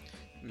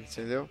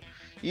 entendeu?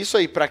 Isso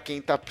aí, para quem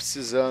está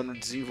precisando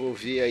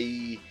desenvolver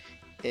aí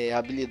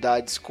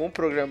habilidades com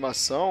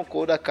programação,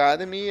 Code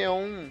Academy é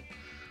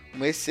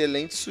uma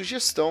excelente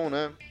sugestão,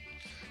 né?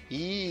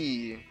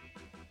 E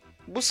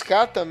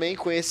buscar também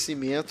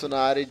conhecimento na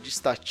área de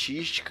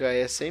estatística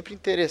é sempre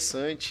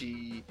interessante,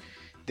 e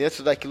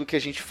dentro daquilo que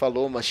a gente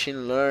falou, machine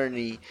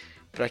learning,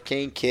 para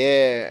quem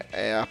quer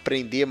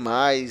aprender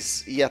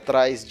mais, ir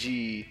atrás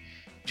de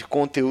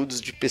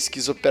conteúdos de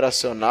pesquisa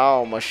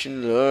operacional,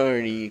 machine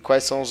learning,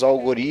 quais são os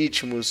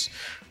algoritmos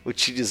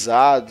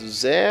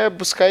utilizados,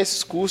 buscar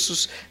esses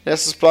cursos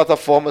nessas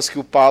plataformas que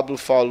o Pablo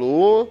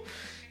falou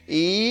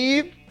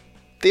e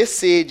ter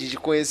sede de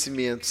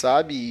conhecimento,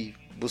 sabe?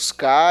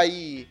 Buscar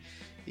e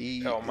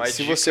E uma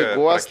se dica você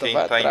gosta, para quem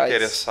vai está atrás.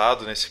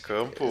 interessado nesse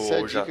campo Essa é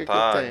a ou já dica que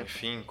está, eu tenho.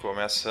 enfim,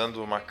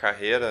 começando uma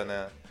carreira,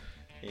 né,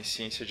 em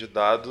ciência de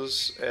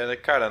dados,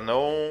 cara,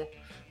 não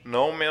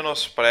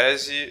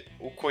menospreze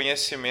o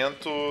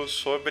conhecimento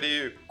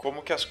sobre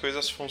como que as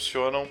coisas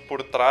funcionam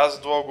por trás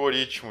do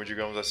algoritmo,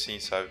 digamos assim,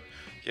 sabe?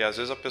 Que às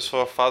vezes a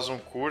pessoa faz um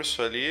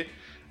curso ali,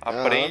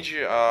 aprende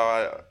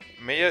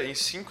em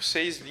 5,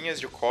 6 linhas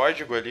de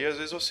código ali, às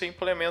vezes você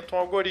implementa um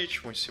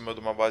algoritmo em cima de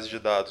uma base de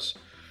dados.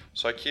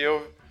 Só que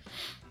eu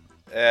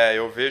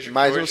vejo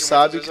mas que não hoje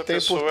sabe muitas o que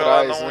vezes tem a por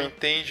pessoa trás, não né?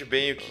 entende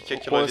bem o que O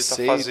aquilo ali está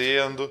conceito.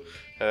 fazendo.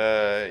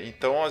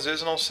 Então, às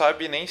vezes, não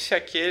sabe nem se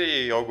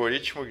aquele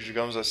algoritmo,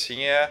 digamos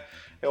assim, é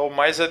o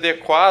mais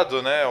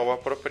adequado, né? O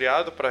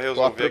apropriado para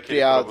resolver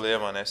aquele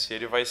problema, né? Se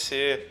ele vai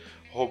ser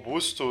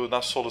robusto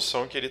na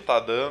solução que ele está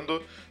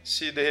dando,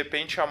 se de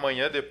repente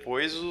amanhã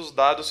depois os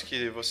dados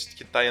que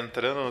está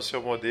entrando no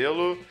seu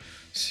modelo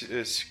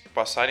se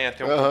passarem a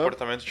ter um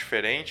comportamento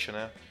diferente,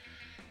 né?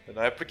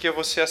 Não é porque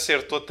você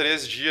acertou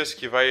 3 dias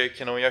que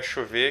não ia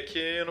chover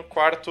que no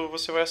quarto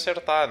você vai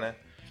acertar, né?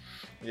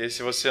 E aí,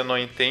 se você não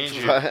entende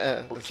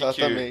o que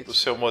o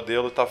seu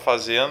modelo está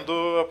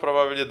fazendo, a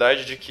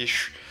probabilidade de que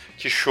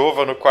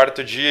chova no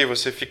quarto dia e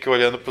você fique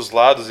olhando para os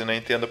lados e não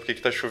entenda por que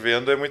está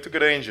chovendo é muito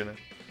grande, né?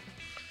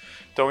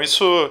 Então,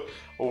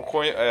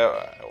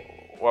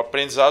 o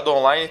aprendizado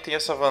online tem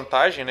essa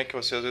vantagem, né? Que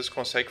você às vezes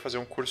consegue fazer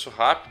um curso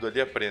rápido ali,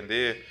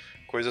 aprender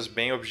coisas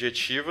bem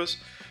objetivas,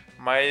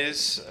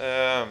 mas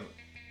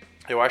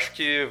eu acho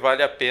que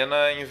vale a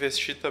pena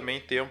investir também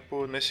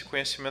tempo nesse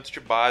conhecimento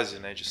de base,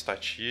 né, de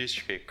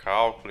estatística e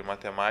cálculo e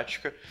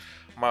matemática.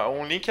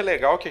 Um link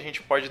legal que a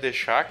gente pode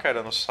deixar,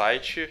 cara, no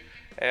site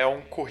é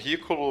um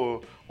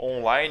currículo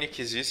online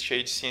que existe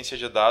aí de ciência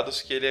de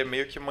dados, que ele é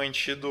meio que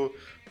mantido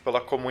pela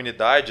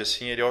comunidade,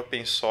 assim, ele é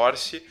open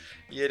source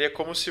e ele é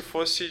como se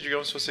fosse,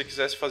 digamos, se você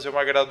quisesse fazer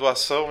uma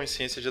graduação em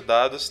ciência de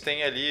dados,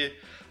 tem ali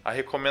a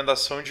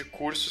recomendação de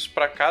cursos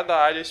para cada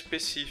área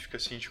específica,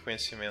 assim, de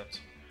conhecimento.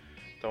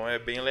 Então é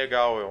bem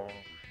legal,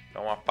 é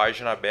uma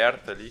página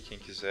aberta ali, quem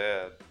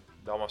quiser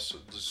dar umas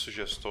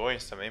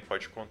sugestões também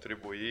pode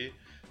contribuir.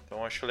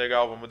 Então acho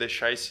legal, vamos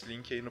deixar esse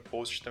link aí no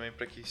post também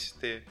para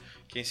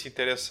quem se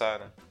interessar,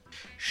 né?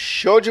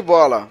 Show de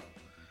bola!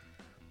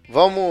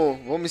 Vamos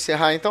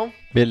encerrar então?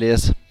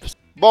 Beleza.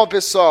 Bom,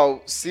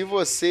 pessoal, se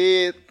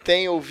você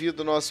tem ouvido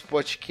o nosso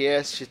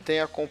podcast,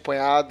 tem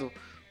acompanhado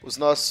os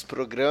nossos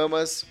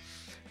programas,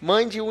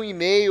 mande um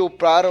e-mail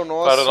para o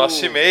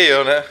nosso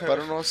e-mail, né?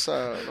 Para a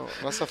nossa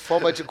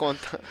forma de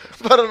contato.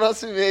 Para o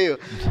nosso e-mail.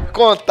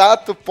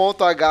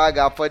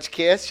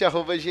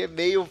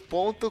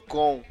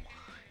 contato.hhpodcast@gmail.com.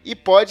 E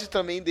pode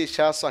também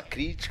deixar sua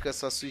crítica,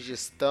 sua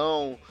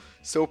sugestão,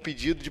 seu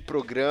pedido de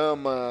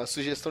programa,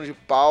 sugestão de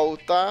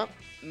pauta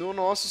no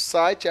nosso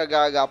site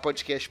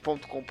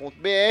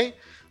hhpodcast.com.br,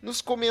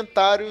 nos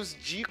comentários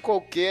de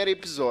qualquer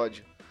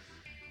episódio.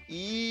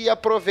 E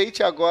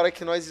aproveite agora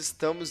que nós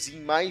estamos em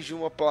mais de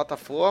uma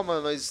plataforma,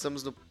 nós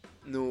estamos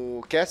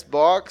no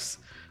Castbox,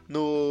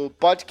 no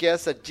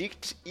Podcast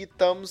Addict e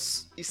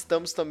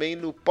estamos também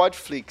no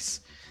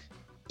Podflix.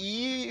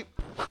 E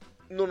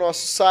no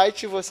nosso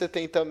site você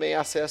tem também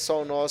acesso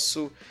ao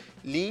nosso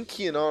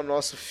link, ao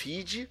nosso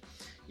feed,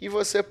 e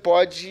você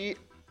pode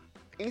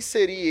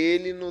inserir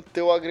ele no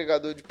teu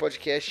agregador de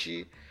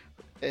podcast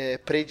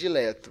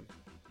predileto.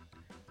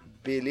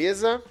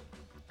 Beleza?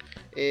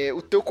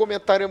 O teu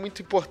comentário é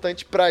muito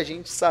importante para a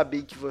gente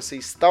saber que você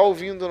está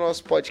ouvindo o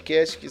nosso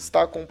podcast, que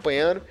está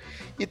acompanhando,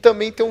 e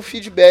também ter um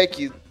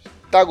feedback.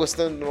 Está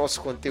gostando do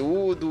nosso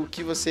conteúdo? O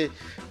que você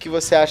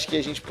acha que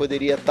a gente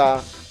poderia estar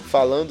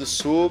falando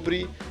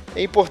sobre?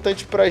 É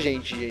importante para a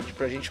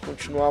gente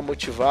continuar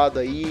motivado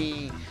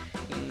aí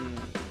em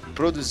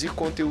produzir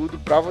conteúdo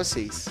para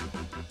vocês.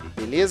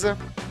 Beleza?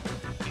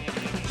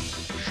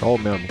 Show,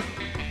 meu amigo.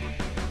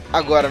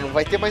 Agora, não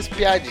vai ter mais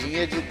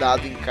piadinha de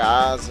dado em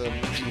casa,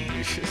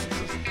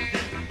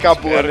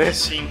 acabou, Espero né? que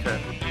sim,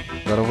 cara.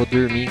 Agora eu vou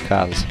dormir em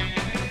casa.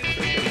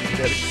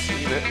 Espero que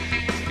sim, né?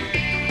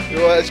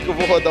 Eu acho que eu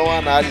vou rodar uma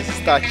análise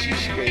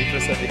estatística aí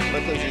pra saber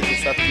quantas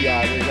vezes essa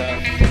piada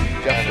já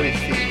foi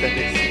feita.